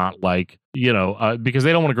are not like, because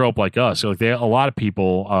they don't want to grow up like us. So like a lot of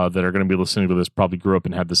people that are going to be listening to this probably grew up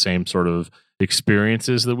and had the same sort of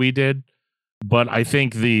experiences that we did. But I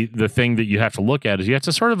think the thing that you have to look at is you have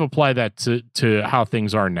to sort of apply that to how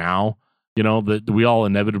things are now, that we all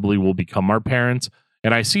inevitably will become our parents.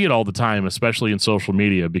 And I see it all the time, especially in social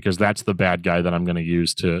media, because that's the bad guy that I'm going to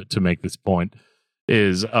use to make this point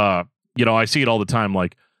is, I see it all the time.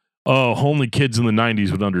 Like, oh, only kids in the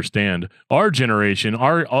 90s would understand. Our generation,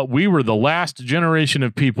 we were the last generation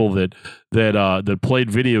of people that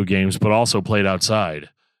played video games, but also played outside.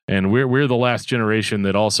 And we're the last generation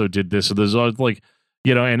that also did this. So there's like,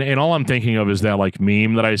 and all I'm thinking of is that like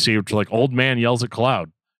meme that I see, which like old man yells at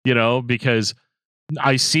cloud, because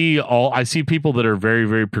I see people that are very,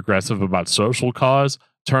 very progressive about social cause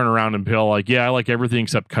turn around and be all like, yeah, I like everything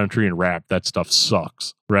except country and rap. That stuff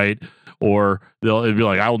sucks. Right. Or it'll be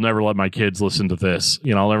like, I'll never let my kids listen to this.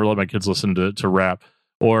 I'll never let my kids listen to rap.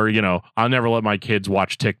 Or, I'll never let my kids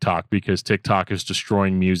watch TikTok because TikTok is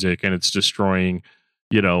destroying music and it's destroying,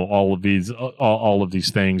 all of these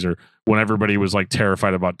things, or when everybody was like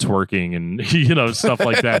terrified about twerking and, stuff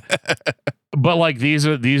like that. But like, these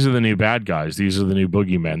are the new bad guys. These are the new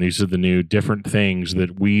boogeymen. These are the new different things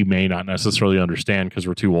that we may not necessarily understand because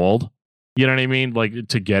we're too old. You know what I mean? Like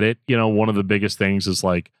to get it, one of the biggest things is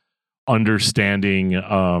like understanding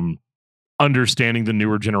the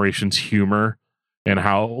newer generation's humor and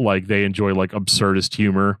how like they enjoy like absurdist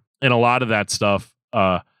humor. And a lot of that stuff,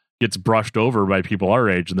 gets brushed over by people our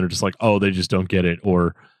age, and they're just like, oh, they just don't get it.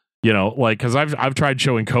 Or, like, cause I've tried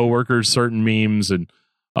showing coworkers certain memes and,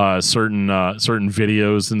 certain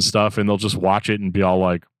videos and stuff, and they'll just watch it and be all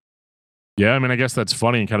like, yeah, I mean, I guess that's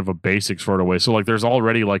funny in kind of a basic sort of way. So like, there's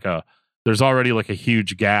already like a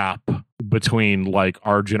huge gap between like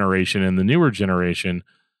our generation and the newer generation.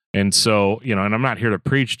 And so, and I'm not here to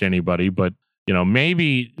preach to anybody, but,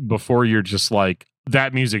 maybe before you're just like,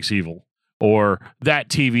 that music's evil, or that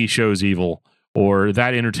TV show's evil, or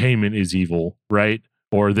that entertainment is evil, right?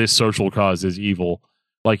 Or this social cause is evil.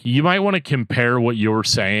 Like, you might want to compare what you're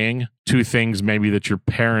saying to things maybe that your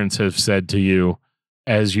parents have said to you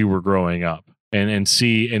as you were growing up, and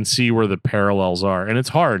see where the parallels are. And it's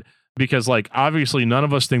hard because, like, obviously none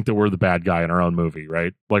of us think that we're the bad guy in our own movie,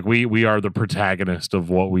 right? Like, we are the protagonist of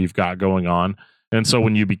what we've got going on. And so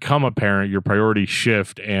when you become a parent, your priorities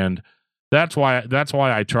shift, and that's why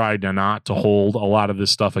I tried not to hold a lot of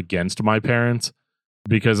this stuff against my parents,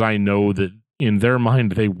 because I know that in their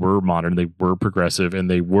mind, they were modern, they were progressive, and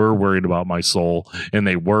they were worried about my soul, and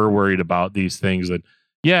they were worried about these things that,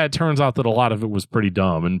 yeah, it turns out that a lot of it was pretty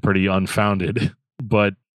dumb and pretty unfounded,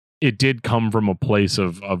 but it did come from a place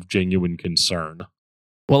of genuine concern.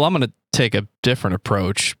 Well, I'm going to take a different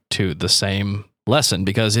approach to the same lesson,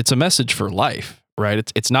 because it's a message for life,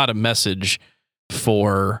 right? It's not a message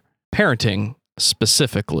for parenting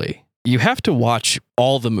specifically. You have to watch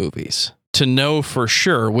all the movies to know for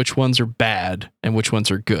sure which ones are bad and which ones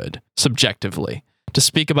are good, subjectively. To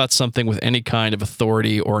speak about something with any kind of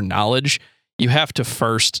authority or knowledge, you have to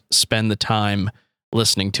first spend the time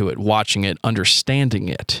listening to it, watching it, understanding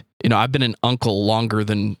it. I've been an uncle longer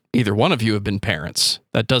than either one of you have been parents.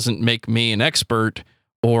 That doesn't make me an expert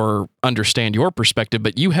or understand your perspective,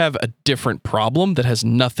 but you have a different problem that has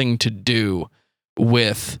nothing to do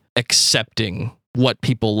with accepting what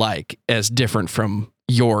people like as different from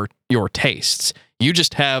your tastes. You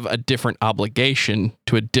just have a different obligation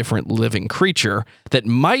to a different living creature that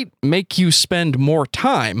might make you spend more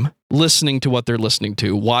time listening to what they're listening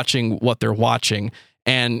to, watching what they're watching,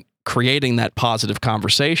 and creating that positive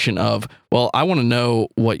conversation of, well, I want to know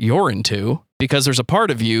what you're into, because there's a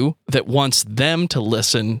part of you that wants them to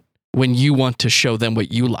listen when you want to show them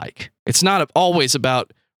what you like. It's not always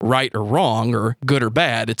about right or wrong or good or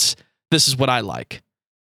bad. It's, this is what I like.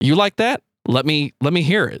 You like that? Let me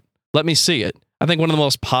hear it. Let me see it. I think one of the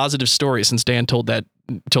most positive stories, since Dan told that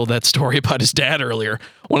story about his dad earlier,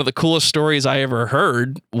 one of the coolest stories I ever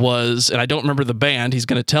heard was, and I don't remember the band, he's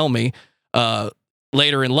going to tell me,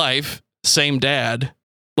 later in life, same dad,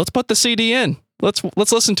 let's put the CD in. Let's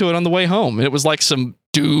listen to it on the way home. And it was like some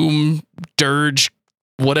doom, dirge,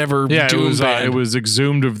 whatever. Yeah, doom band. it was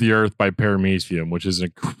Exhumed of the Earth by Paramecium, which is an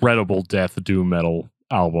incredible death doom metal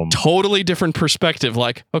album. Totally different perspective.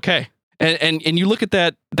 Like, okay. And you look at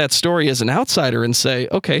that story as an outsider and say,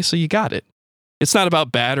 okay, so you got it. It's not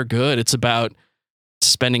about bad or good. It's about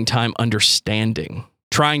spending time understanding,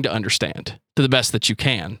 trying to understand to the best that you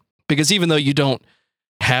can. Because even though you don't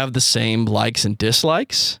have the same likes and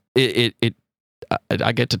dislikes, I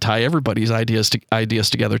get to tie everybody's ideas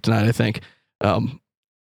together tonight, I think.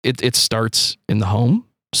 It starts in the home.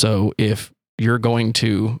 So if you're going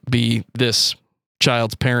to be this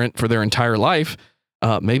child's parent for their entire life,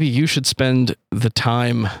 maybe you should spend the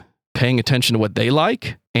time paying attention to what they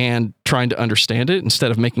like and trying to understand it instead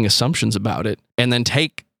of making assumptions about it. And then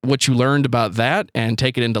take what you learned about that and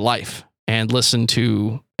take it into life and listen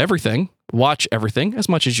to everything, watch everything as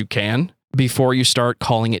much as you can before you start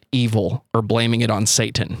calling it evil or blaming it on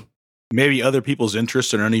Satan. Maybe other people's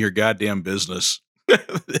interests are none of your goddamn business.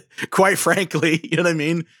 Quite frankly, you know what I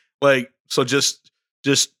mean? Like, so just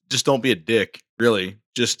don't be a dick, really.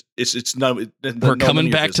 Just it's not. We're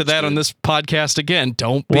coming back to that on this podcast again.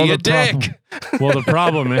 Don't be a dick.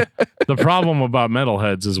 The problem about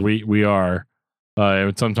metalheads is we are.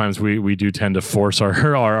 Sometimes we do tend to force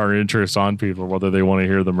our interests on people, whether they want to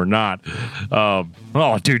hear them or not.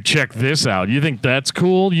 Oh, dude, check this out. You think that's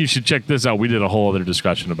cool? You should check this out. We did a whole other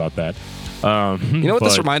discussion about that. You know what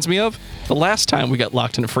this reminds me of? The last time we got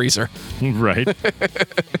locked in a freezer. Right.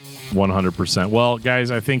 100%. Well,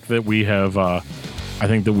 guys, I think that we have.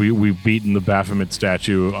 We've beaten the Baphomet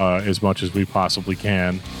statue as much as we possibly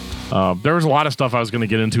can. There was a lot of stuff I was going to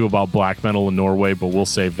get into about black metal in Norway, but we'll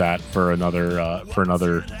save that for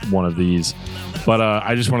another one of these. But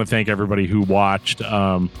I just want to thank everybody who watched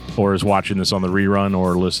or is watching this on the rerun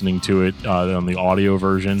or listening to it on the audio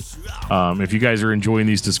version. If you guys are enjoying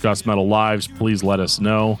these Discuss Metal lives, please let us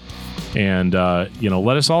know. And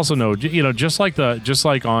let us also know, just like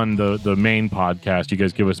on the main podcast, you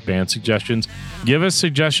guys give us band suggestions. Give us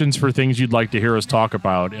suggestions for things you'd like to hear us talk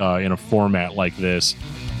about in a format like this.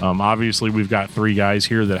 Obviously, we've got three guys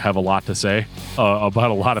here that have a lot to say about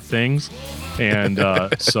a lot of things, and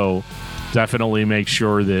so definitely make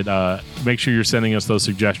sure you're sending us those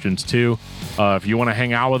suggestions too. If you want to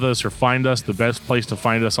hang out with us or find us, the best place to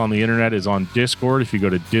find us on the internet is on Discord. If you go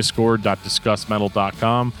to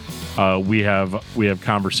discord.discussmetal.com, we have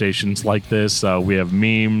conversations like this. We have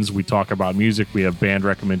memes. We talk about music. We have band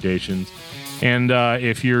recommendations. And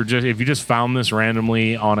if you just found this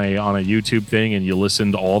randomly on a YouTube thing and you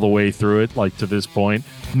listened all the way through it, like to this point,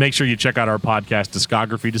 make sure you check out our podcast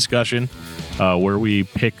Discography Discussion, where we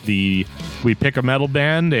pick a metal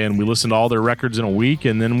band and we listen to all their records in a week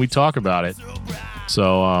and then we talk about it.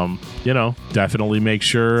 So definitely make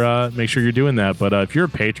sure you're doing that. But if you're a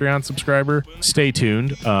Patreon subscriber, stay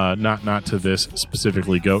tuned. Not to this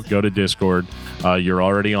specifically. Go to Discord. You're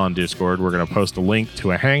already on Discord. We're gonna post a link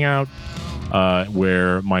to a hangout.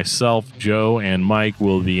 Where myself, Joe, and Mike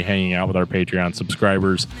will be hanging out with our Patreon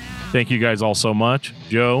subscribers. Thank you guys all so much.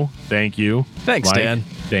 Joe, thank you. Thanks, Mike, Dan.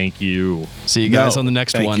 Thank you. See you guys on the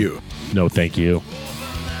next one. Thank you. No, thank you.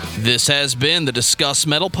 This has been the Discuss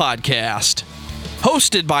Metal Podcast,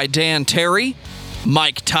 hosted by Dan Terry,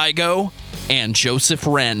 Mike Tygo, and Joseph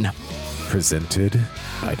Wren. Presented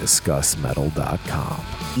by DiscussMetal.com.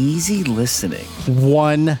 Easy listening.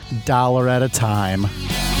 $1 at a time.